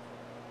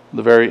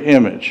the very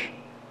image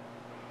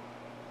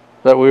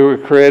that we were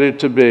created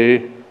to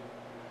be,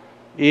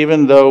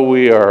 even though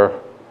we are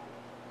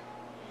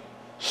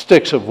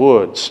sticks of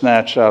wood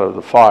snatched out of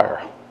the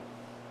fire.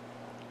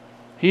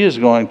 He is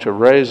going to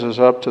raise us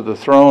up to the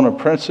throne of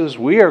princes.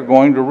 We are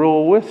going to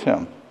rule with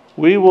him.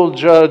 We will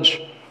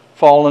judge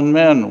fallen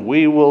men.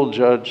 We will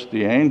judge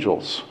the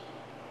angels.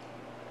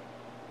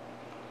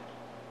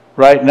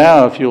 Right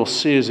now, if you'll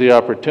seize the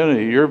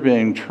opportunity, you're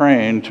being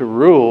trained to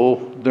rule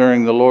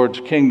during the Lord's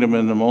kingdom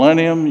in the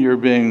millennium. You're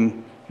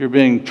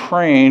being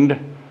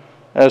trained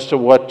as to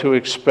what to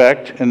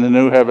expect in the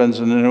new heavens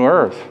and the new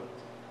earth.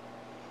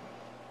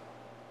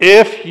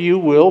 If you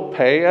will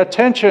pay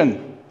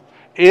attention,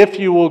 if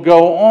you will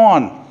go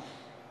on.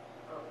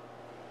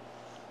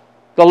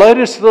 The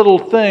latest little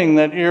thing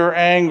that you're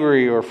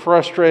angry or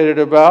frustrated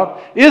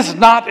about is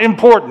not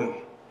important.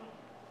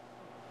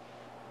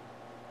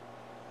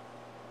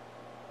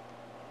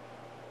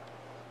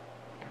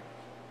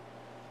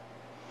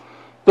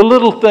 The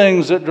little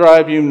things that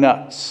drive you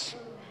nuts.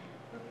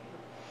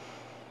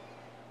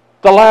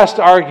 The last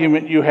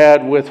argument you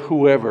had with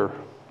whoever.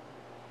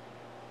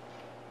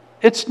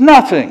 It's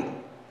nothing.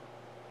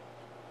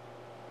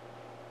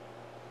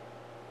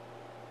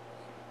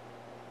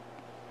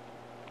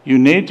 You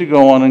need to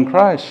go on in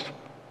Christ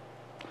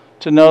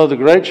to know the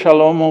great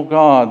shalom of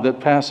God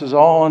that passes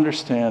all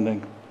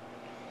understanding.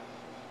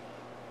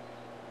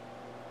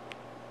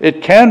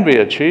 It can be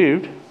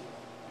achieved.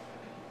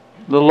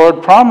 The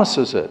Lord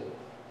promises it.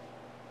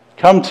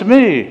 Come to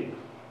me,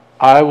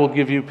 I will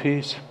give you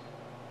peace.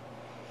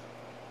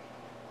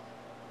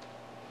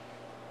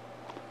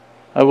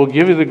 I will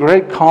give you the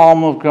great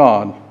calm of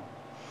God,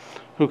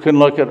 who can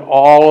look at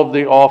all of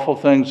the awful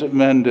things that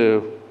men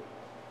do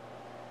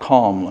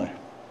calmly.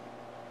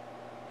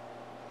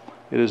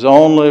 It is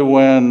only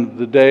when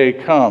the day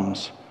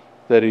comes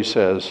that he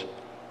says,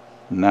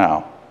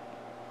 now.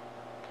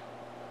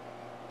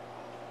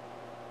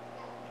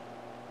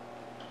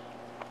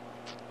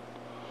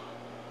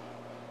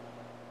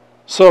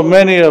 So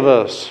many of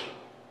us,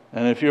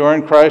 and if you are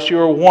in Christ, you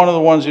are one of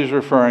the ones he's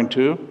referring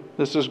to.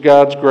 This is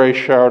God's grace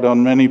showered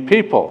on many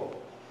people.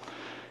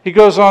 He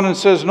goes on and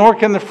says, nor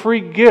can the free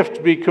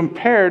gift be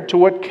compared to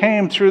what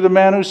came through the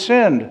man who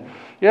sinned.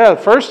 Yeah,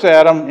 the first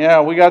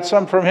Adam, we got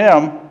some from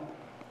him.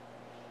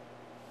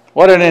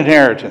 What an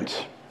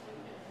inheritance.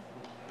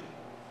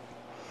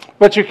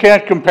 But you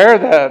can't compare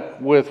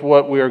that with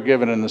what we are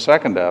given in the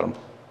second Adam.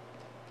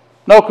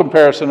 No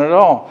comparison at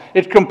all.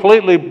 It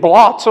completely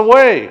blots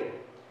away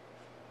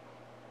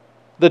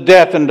the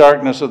death and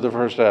darkness of the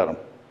first Adam.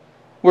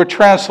 We're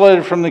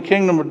translated from the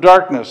kingdom of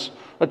darkness,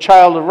 a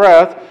child of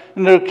wrath,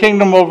 into a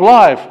kingdom of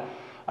life,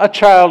 a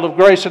child of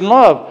grace and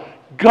love.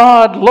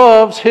 God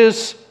loves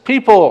his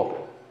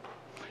people.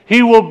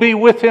 He will be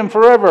with him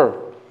forever.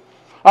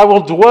 I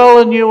will dwell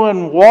in you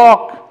and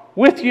walk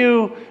with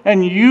you,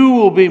 and you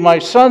will be my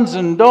sons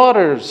and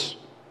daughters.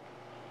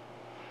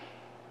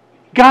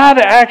 God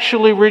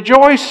actually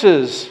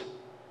rejoices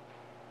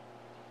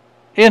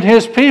in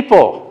his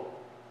people.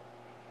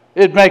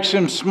 It makes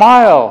him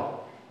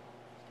smile.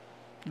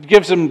 It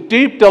gives him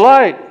deep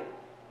delight.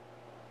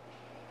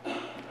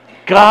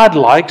 God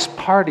likes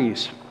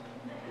parties.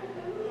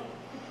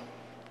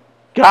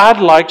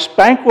 God likes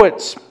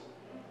banquets.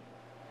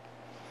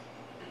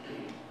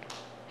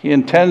 He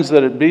intends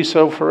that it be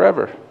so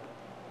forever.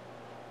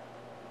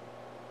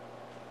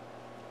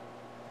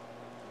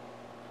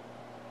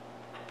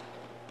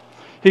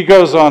 He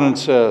goes on and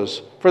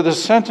says, for the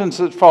sentence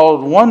that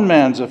followed one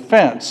man's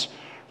offense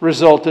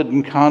resulted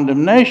in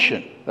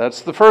condemnation.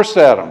 That's the first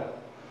Adam.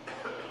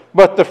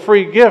 But the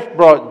free gift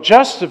brought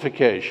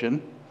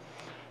justification.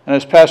 And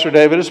as Pastor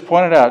David has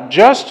pointed out,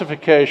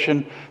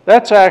 justification,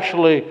 that's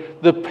actually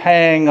the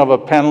paying of a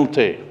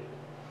penalty.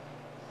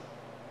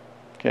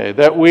 Okay,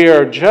 that we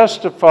are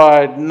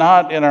justified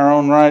not in our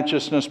own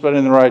righteousness, but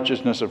in the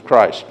righteousness of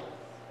Christ.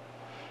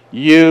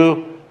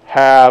 You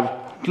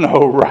have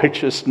no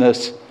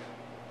righteousness,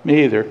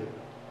 me either.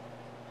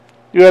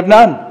 You have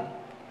none.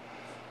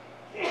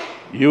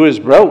 You is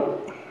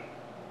broke.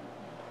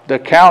 The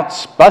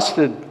account's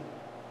busted.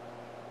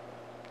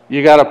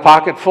 You got a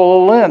pocket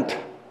full of lint.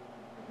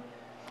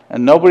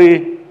 And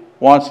nobody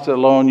wants to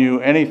loan you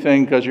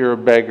anything because you're a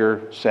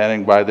beggar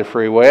standing by the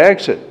freeway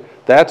exit.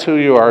 That's who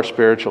you are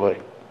spiritually.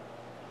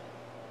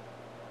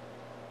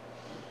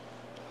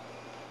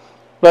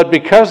 But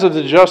because of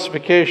the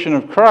justification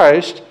of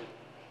Christ,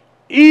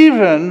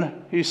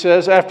 even, he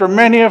says, after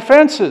many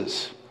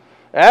offenses.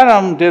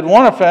 Adam did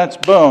one offense,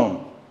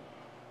 boom.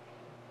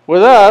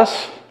 With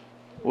us,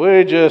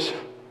 we're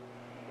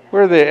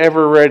the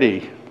ever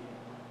ready,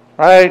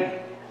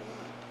 right?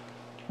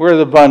 We're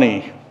the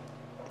bunny.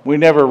 We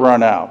never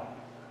run out.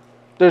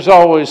 There's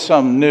always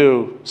some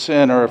new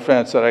sin or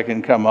offense that I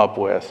can come up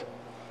with.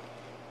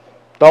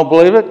 Don't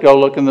believe it? Go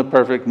look in the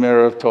perfect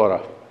mirror of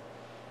Torah.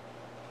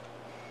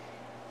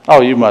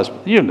 Oh,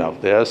 you know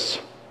this.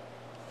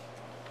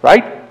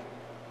 Right?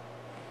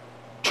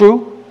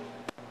 True?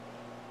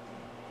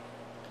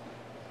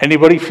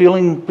 Anybody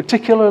feeling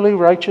particularly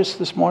righteous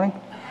this morning?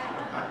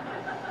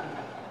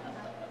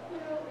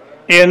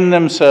 In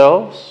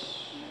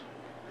themselves?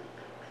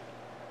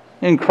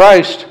 In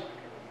Christ,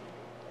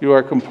 you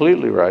are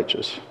completely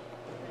righteous.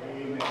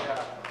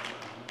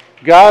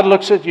 God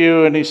looks at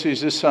you and he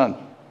sees his Son.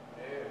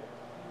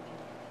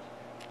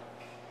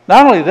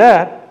 Not only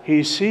that,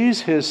 he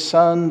sees his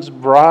Son's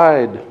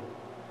bride.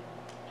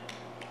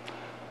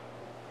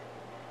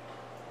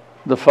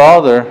 The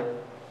Father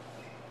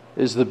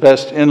is the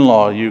best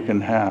in-law you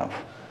can have.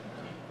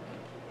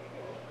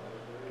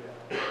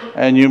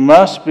 And you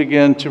must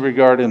begin to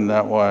regard him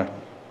that way.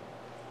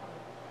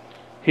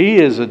 He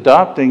is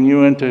adopting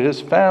you into his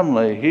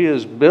family. He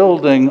is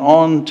building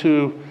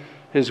onto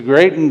his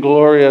great and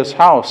glorious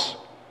house.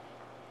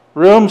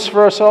 Rooms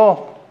for us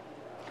all.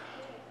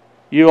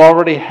 You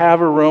already have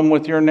a room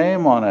with your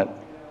name on it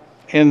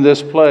in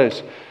this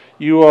place.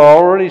 You are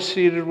already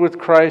seated with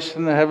Christ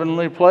in the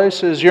heavenly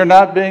places. You're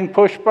not being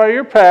pushed by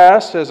your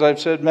past. As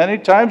I've said many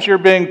times, you're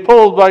being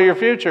pulled by your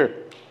future.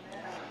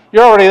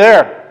 You're already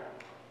there.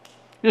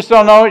 You just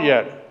don't know it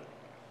yet.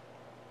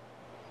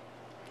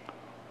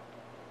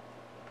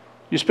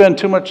 You spend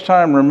too much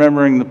time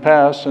remembering the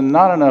past and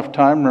not enough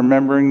time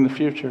remembering the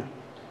future.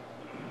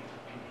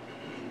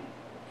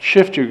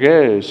 Shift your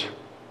gaze.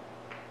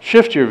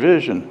 Shift your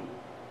vision.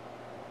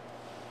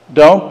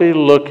 Don't be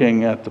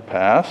looking at the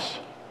past.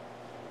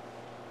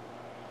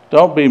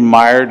 Don't be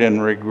mired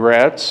in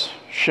regrets,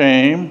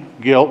 shame,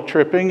 guilt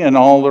tripping, and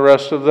all the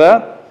rest of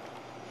that.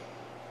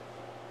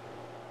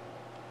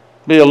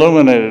 Be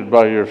illuminated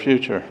by your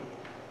future.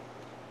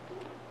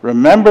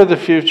 Remember the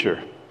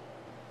future.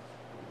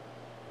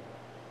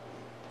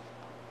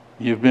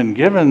 You've been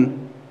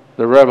given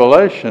the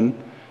revelation.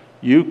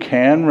 You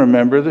can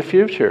remember the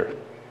future.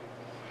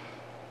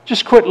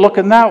 Just quit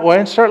looking that way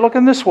and start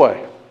looking this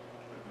way.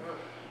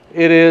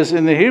 It is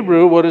in the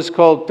Hebrew what is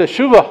called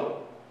teshuvah.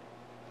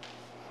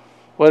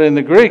 What in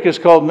the Greek is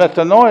called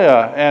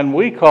metanoia, and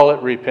we call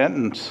it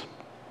repentance.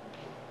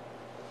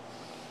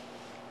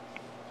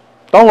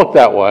 Don't look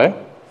that way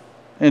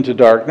into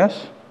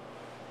darkness.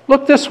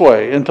 Look this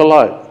way into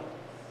light.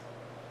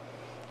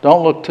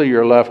 Don't look to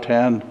your left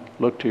hand,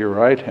 look to your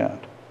right hand.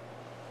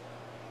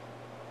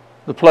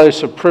 The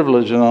place of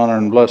privilege and honor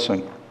and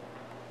blessing.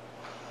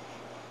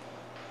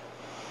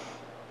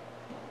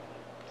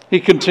 He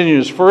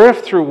continues, for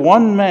if through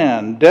one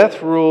man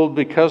death ruled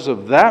because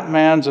of that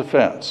man's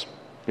offense,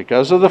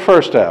 because of the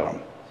first Adam,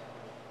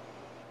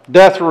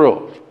 death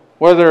ruled,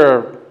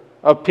 whether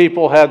a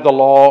people had the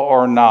law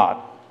or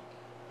not.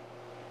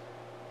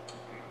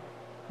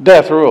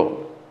 Death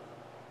ruled.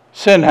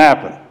 Sin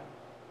happened.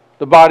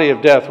 The body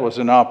of death was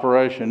in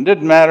operation.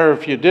 Didn't matter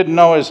if you didn't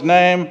know his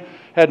name,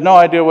 had no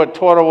idea what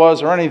Torah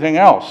was or anything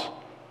else.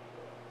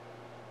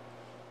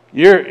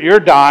 You're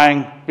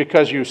dying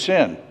because you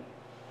sin.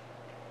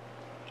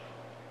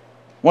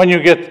 When you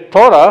get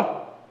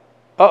Torah,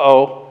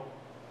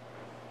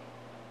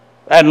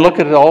 and look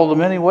at all the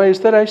many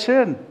ways that I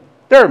sin.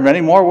 There are many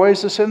more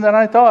ways to sin than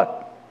I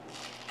thought.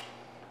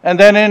 And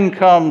then in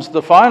comes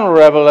the final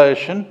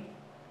revelation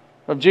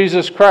of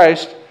Jesus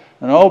Christ,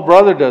 and oh,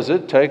 brother, does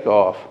it take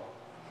off.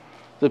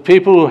 The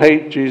people who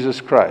hate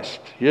Jesus Christ,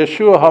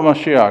 Yeshua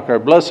HaMashiach, our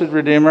blessed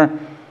Redeemer,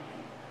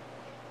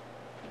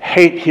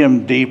 hate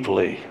him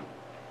deeply.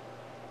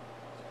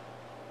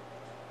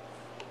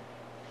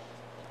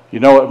 You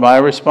know what my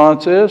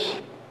response is?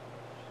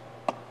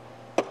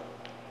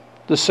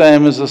 The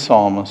same as the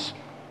psalmist.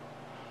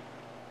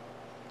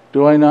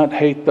 Do I not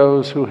hate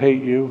those who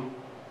hate you?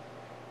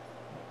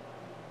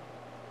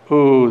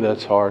 Ooh,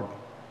 that's hard.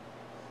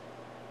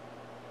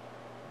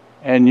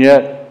 And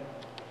yet,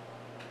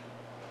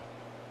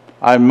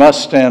 I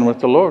must stand with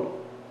the Lord.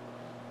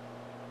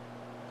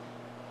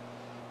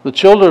 The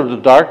children of the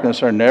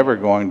darkness are never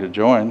going to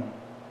join.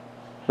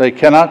 They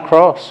cannot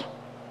cross.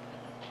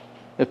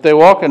 If they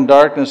walk in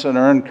darkness and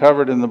are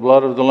uncovered in the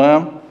blood of the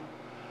Lamb,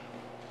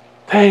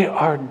 they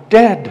are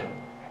dead.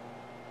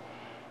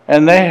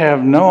 And they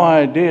have no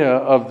idea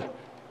of,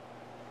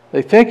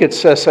 they think it's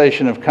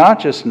cessation of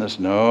consciousness.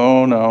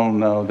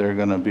 No. They're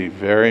going to be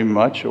very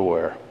much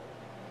aware.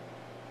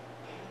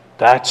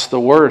 That's the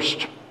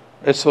worst.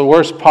 It's the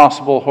worst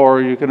possible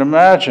horror you can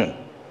imagine.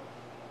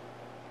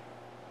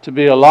 To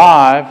be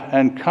alive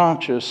and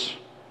conscious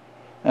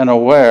and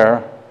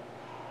aware,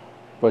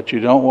 but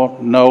you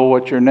don't know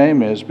what your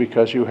name is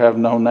because you have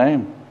no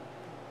name.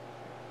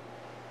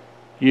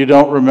 You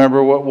don't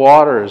remember what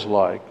water is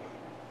like.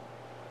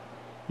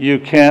 You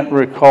can't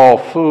recall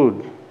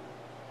food.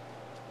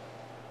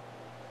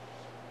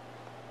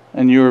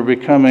 And you are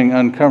becoming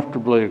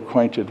uncomfortably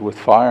acquainted with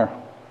fire.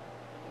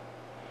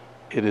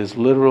 It is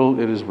literal,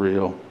 it is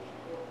real.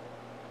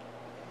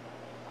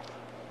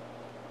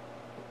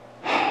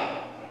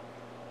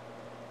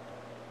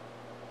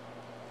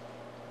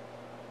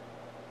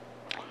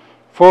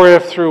 For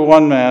if through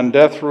one man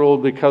death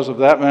ruled because of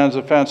that man's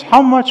offense,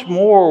 how much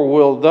more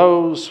will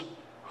those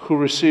who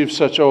receive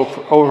such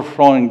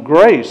overflowing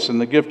grace and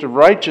the gift of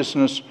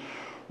righteousness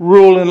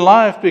rule in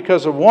life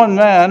because of one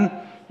man,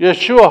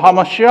 Yeshua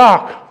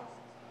HaMashiach,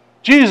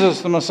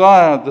 Jesus the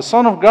Messiah, the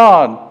Son of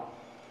God,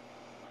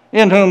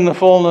 in whom the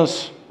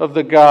fullness of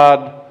the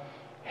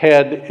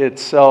Godhead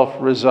itself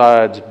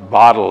resides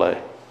bodily.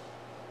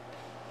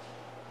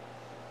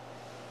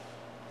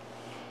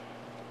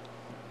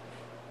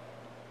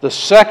 The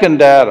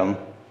second Adam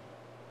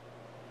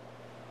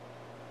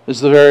is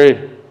the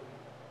very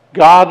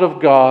God of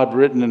God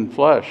written in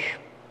flesh.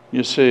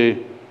 You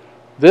see,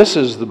 this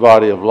is the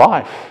body of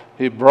life.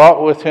 He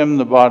brought with him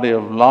the body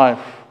of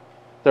life.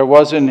 There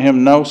was in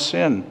him no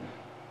sin.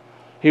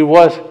 He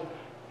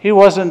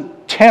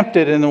wasn't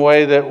tempted in the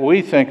way that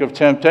we think of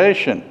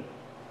temptation.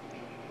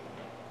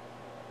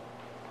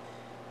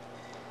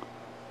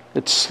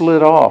 It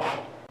slid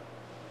off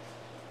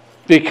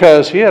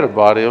because he had a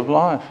body of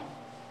life.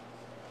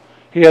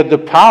 He had the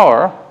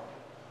power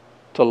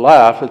to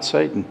laugh at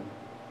Satan.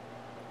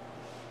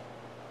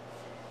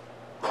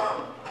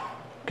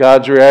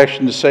 God's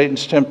reaction to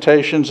Satan's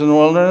temptations in the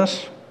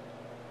wilderness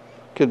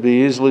could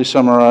be easily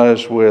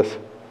summarized with,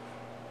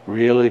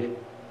 "Really?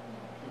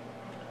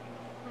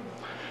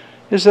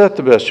 Is that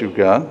the best you've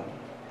got?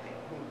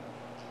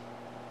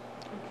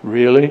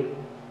 Really?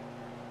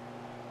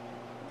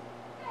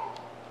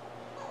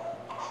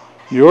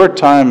 Your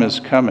time is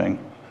coming.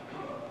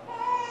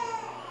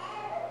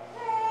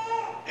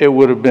 It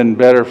would have been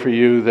better for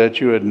you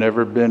that you had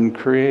never been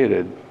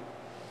created,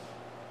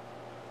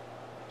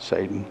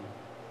 Satan."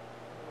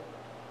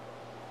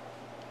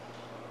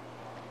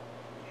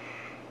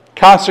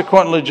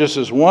 Consequently, just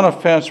as one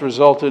offense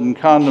resulted in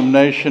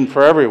condemnation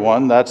for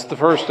everyone, that's the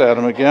first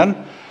Adam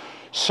again,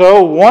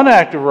 so one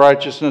act of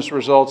righteousness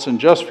results in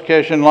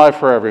justification and life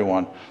for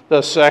everyone.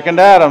 The second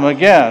Adam,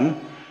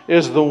 again,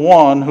 is the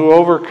one who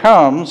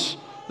overcomes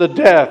the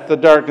death, the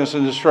darkness,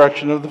 and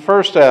destruction of the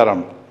first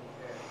Adam.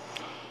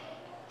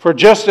 For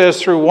just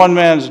as through one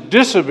man's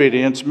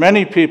disobedience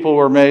many people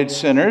were made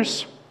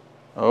sinners,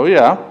 oh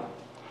yeah,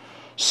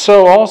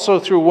 so also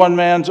through one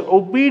man's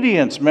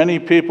obedience many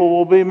people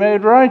will be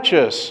made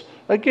righteous.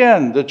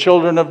 Again, the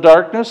children of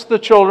darkness, the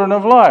children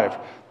of life.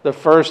 The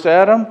first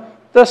Adam,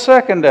 the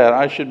second Adam.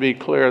 I should be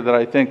clear that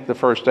I think the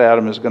first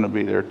Adam is going to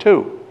be there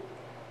too.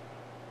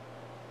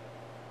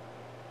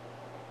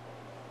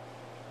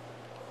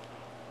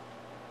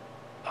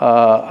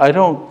 I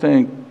don't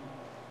think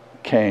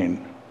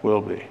Cain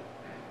will be.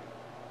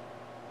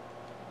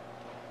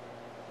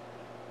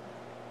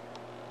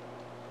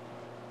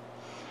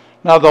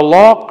 Now the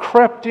law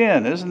crept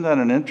in. Isn't that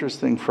an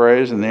interesting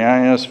phrase in the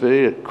ISV?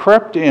 It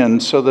crept in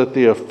so that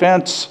the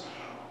offense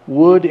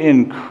would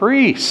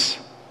increase.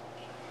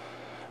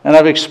 And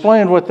I've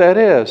explained what that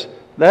is.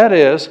 That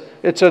is,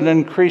 it's an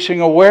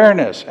increasing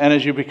awareness. And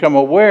as you become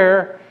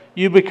aware,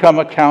 you become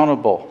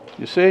accountable.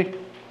 You see?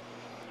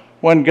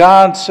 When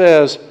God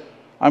says,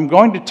 "I'm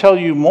going to tell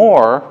you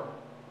more,"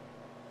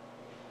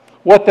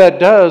 what that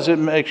does, it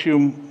makes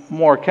you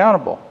more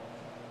accountable.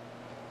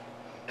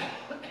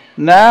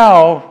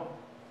 Now,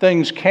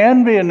 things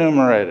can be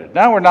enumerated.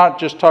 Now we're not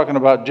just talking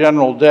about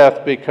general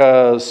death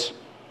because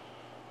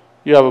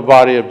you have a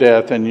body of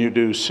death and you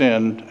do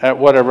sin at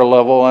whatever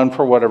level and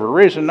for whatever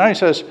reason. Now he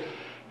says,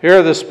 here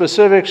are the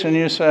specifics, and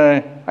you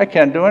say, I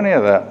can't do any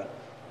of that.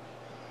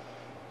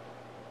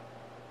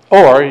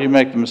 Or you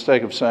make the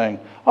mistake of saying,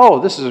 oh,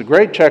 this is a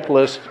great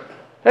checklist.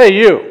 Hey,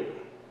 you.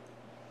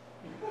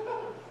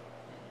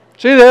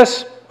 See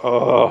this?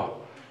 Oh,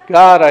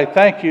 God, I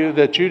thank you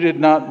that you did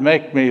not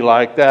make me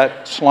like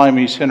that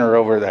slimy sinner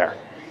over there.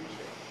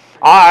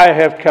 I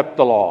have kept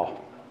the law.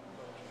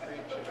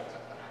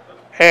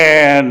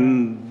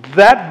 And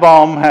that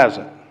bum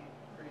hasn't.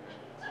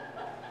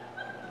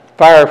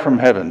 Fire from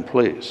heaven,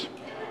 please.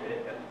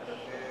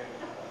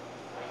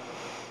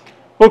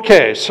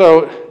 Okay,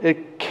 so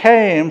it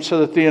came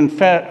so that the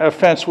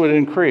offense would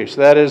increase.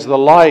 That is, the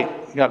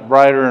light got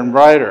brighter and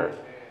brighter.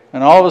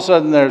 And all of a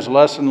sudden, there's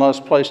less and less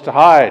place to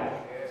hide.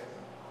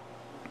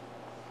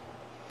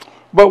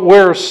 But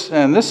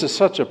and this is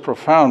such a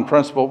profound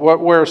principle, but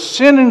where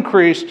sin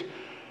increased,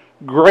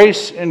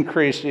 grace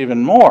increased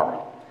even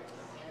more.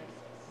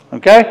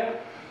 Okay?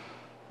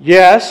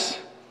 Yes,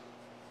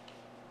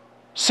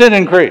 sin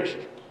increased.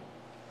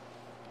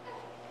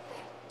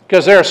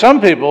 Because there are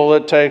some people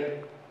that take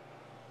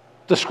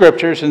the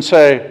scriptures and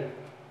say,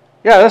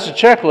 yeah, that's a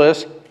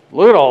checklist.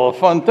 Look at all the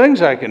fun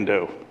things I can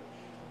do.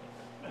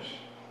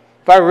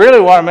 If I really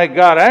want to make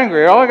God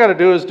angry, all I got to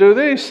do is do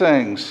these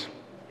things.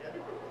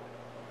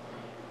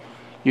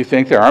 You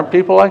think there aren't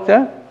people like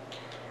that?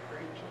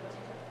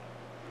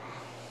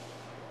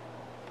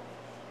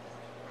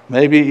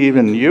 Maybe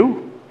even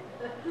you?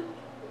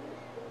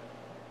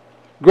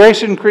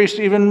 Grace increased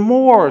even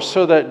more,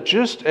 so that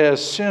just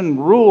as sin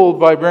ruled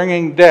by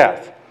bringing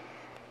death,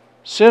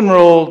 sin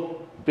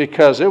ruled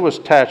because it was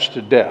attached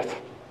to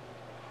death.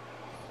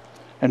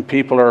 And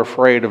people are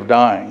afraid of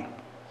dying.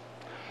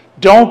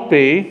 Don't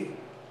be,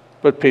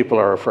 but people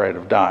are afraid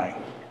of dying.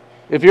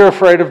 If you're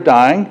afraid of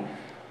dying,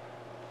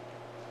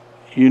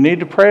 you need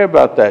to pray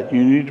about that.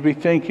 You need to be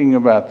thinking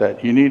about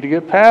that. You need to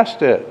get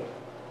past it.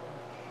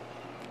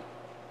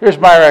 Here's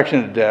my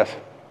reaction to death.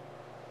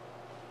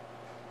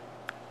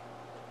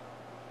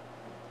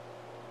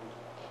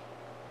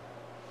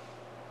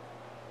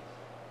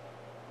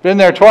 Been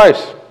there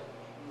twice.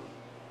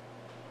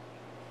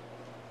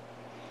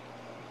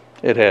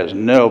 It has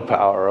no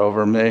power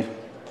over me.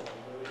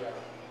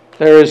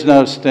 There is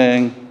no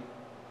sting.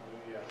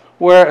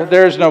 Where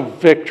there is no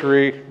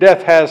victory.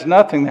 Death has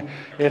nothing.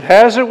 It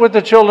has it with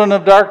the children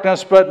of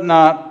darkness, but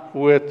not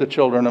with the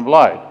children of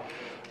light.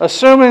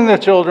 Assuming the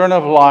children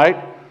of light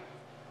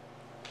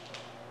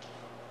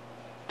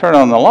turn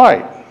on the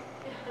light,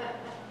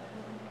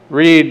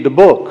 read the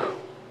book,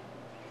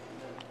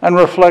 and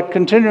reflect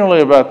continually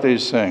about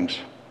these things.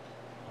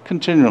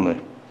 Continually.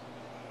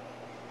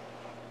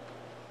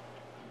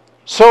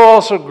 So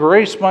also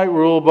grace might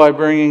rule by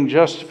bringing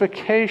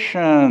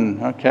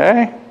justification,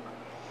 okay?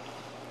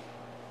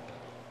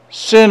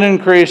 Sin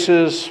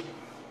increases,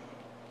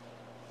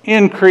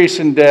 increase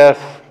in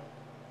death,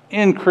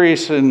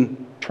 increase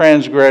in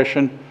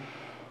transgression,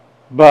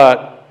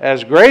 but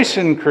as grace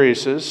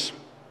increases,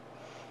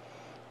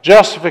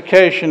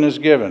 justification is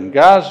given.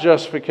 God's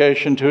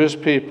justification to His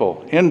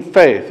people in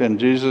faith in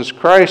Jesus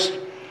Christ,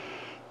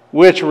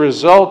 which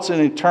results in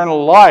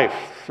eternal life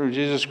through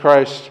Jesus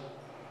Christ,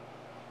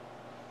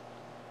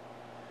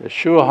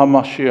 Yeshua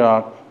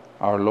HaMashiach,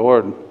 our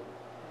Lord,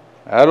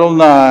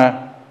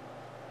 Adonai.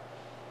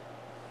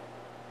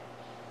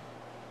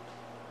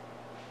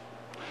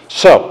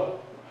 So,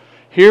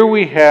 here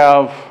we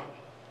have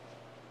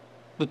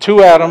the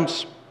two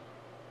Adams,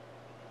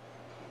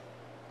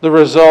 the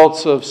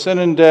results of sin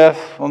and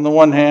death on the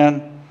one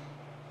hand,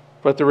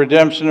 but the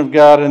redemption of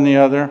God in the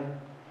other.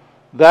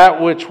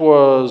 That which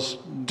was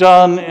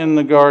done in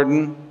the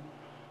garden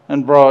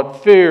and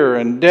brought fear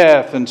and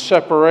death and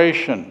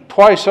separation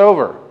twice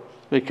over.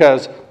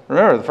 Because,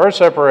 remember, the first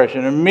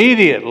separation,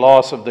 immediate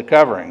loss of the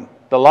covering.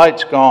 The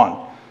light's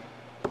gone.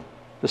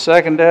 The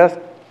second death,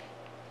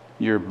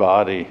 your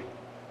body.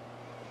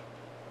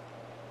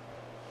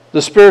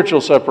 The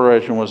spiritual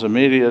separation was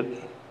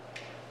immediate.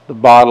 The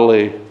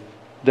bodily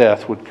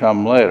death would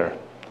come later.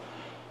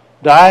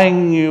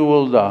 Dying you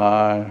will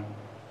die.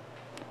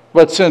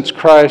 But since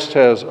Christ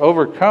has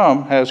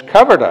overcome, has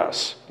covered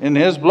us in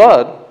His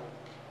blood,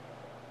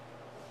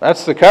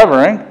 that's the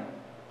covering.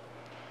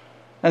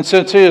 And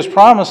since He has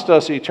promised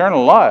us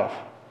eternal life,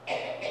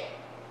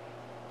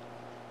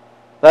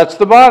 that's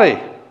the body.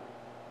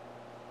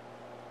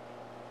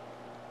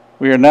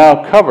 We are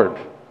now covered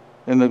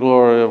in the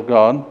glory of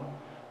God.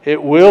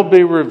 It will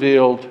be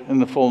revealed in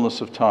the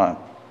fullness of time.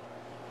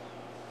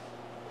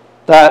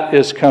 That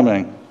is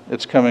coming.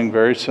 It's coming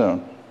very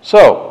soon.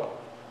 So,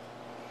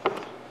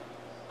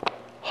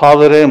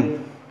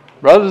 Halerim,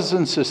 brothers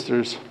and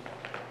sisters,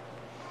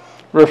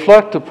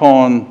 reflect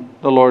upon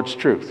the Lord's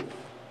truth.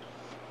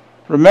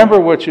 Remember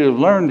what you have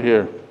learned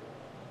here.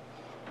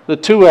 The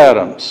two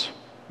Adams,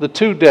 the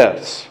two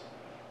deaths,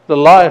 the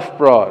life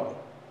brought,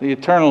 the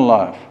eternal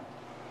life.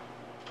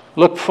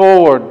 Look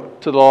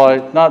forward to the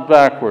light, not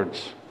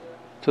backwards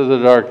to the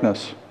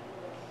darkness.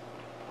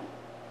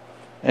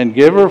 And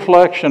give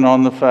reflection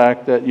on the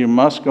fact that you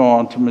must go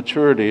on to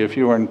maturity. If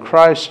you are in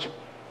Christ,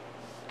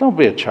 don't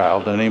be a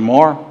child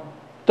anymore.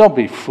 Don't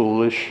be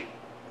foolish.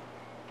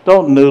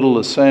 Don't noodle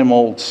the same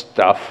old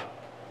stuff.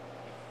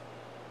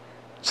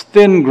 It's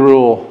thin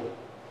gruel.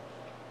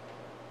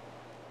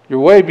 You're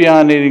way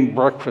beyond eating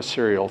breakfast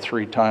cereal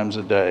 3 times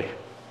a day.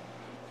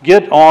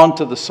 Get on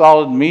to the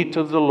solid meat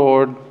of the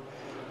Lord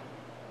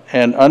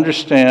and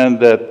understand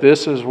that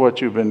this is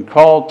what you've been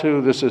called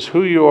to. This is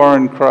who you are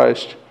in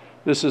Christ.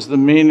 This is the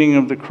meaning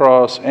of the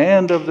cross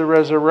and of the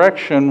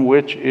resurrection,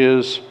 which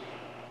is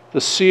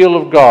the seal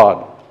of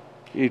God.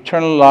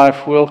 Eternal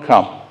life will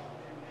come.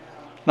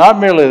 Not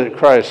merely that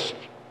Christ,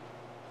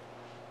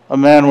 a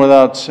man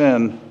without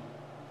sin,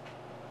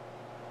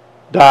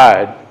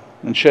 died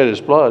and shed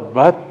His blood,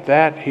 but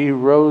that He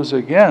rose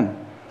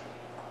again.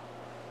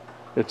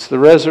 It's the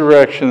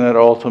resurrection that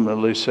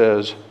ultimately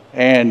says,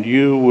 and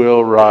you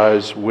will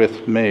rise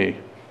with me.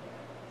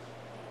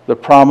 The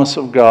promise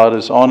of God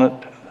is on it.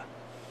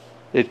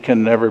 It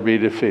can never be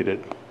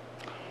defeated.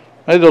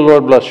 May the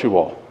Lord bless you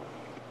all.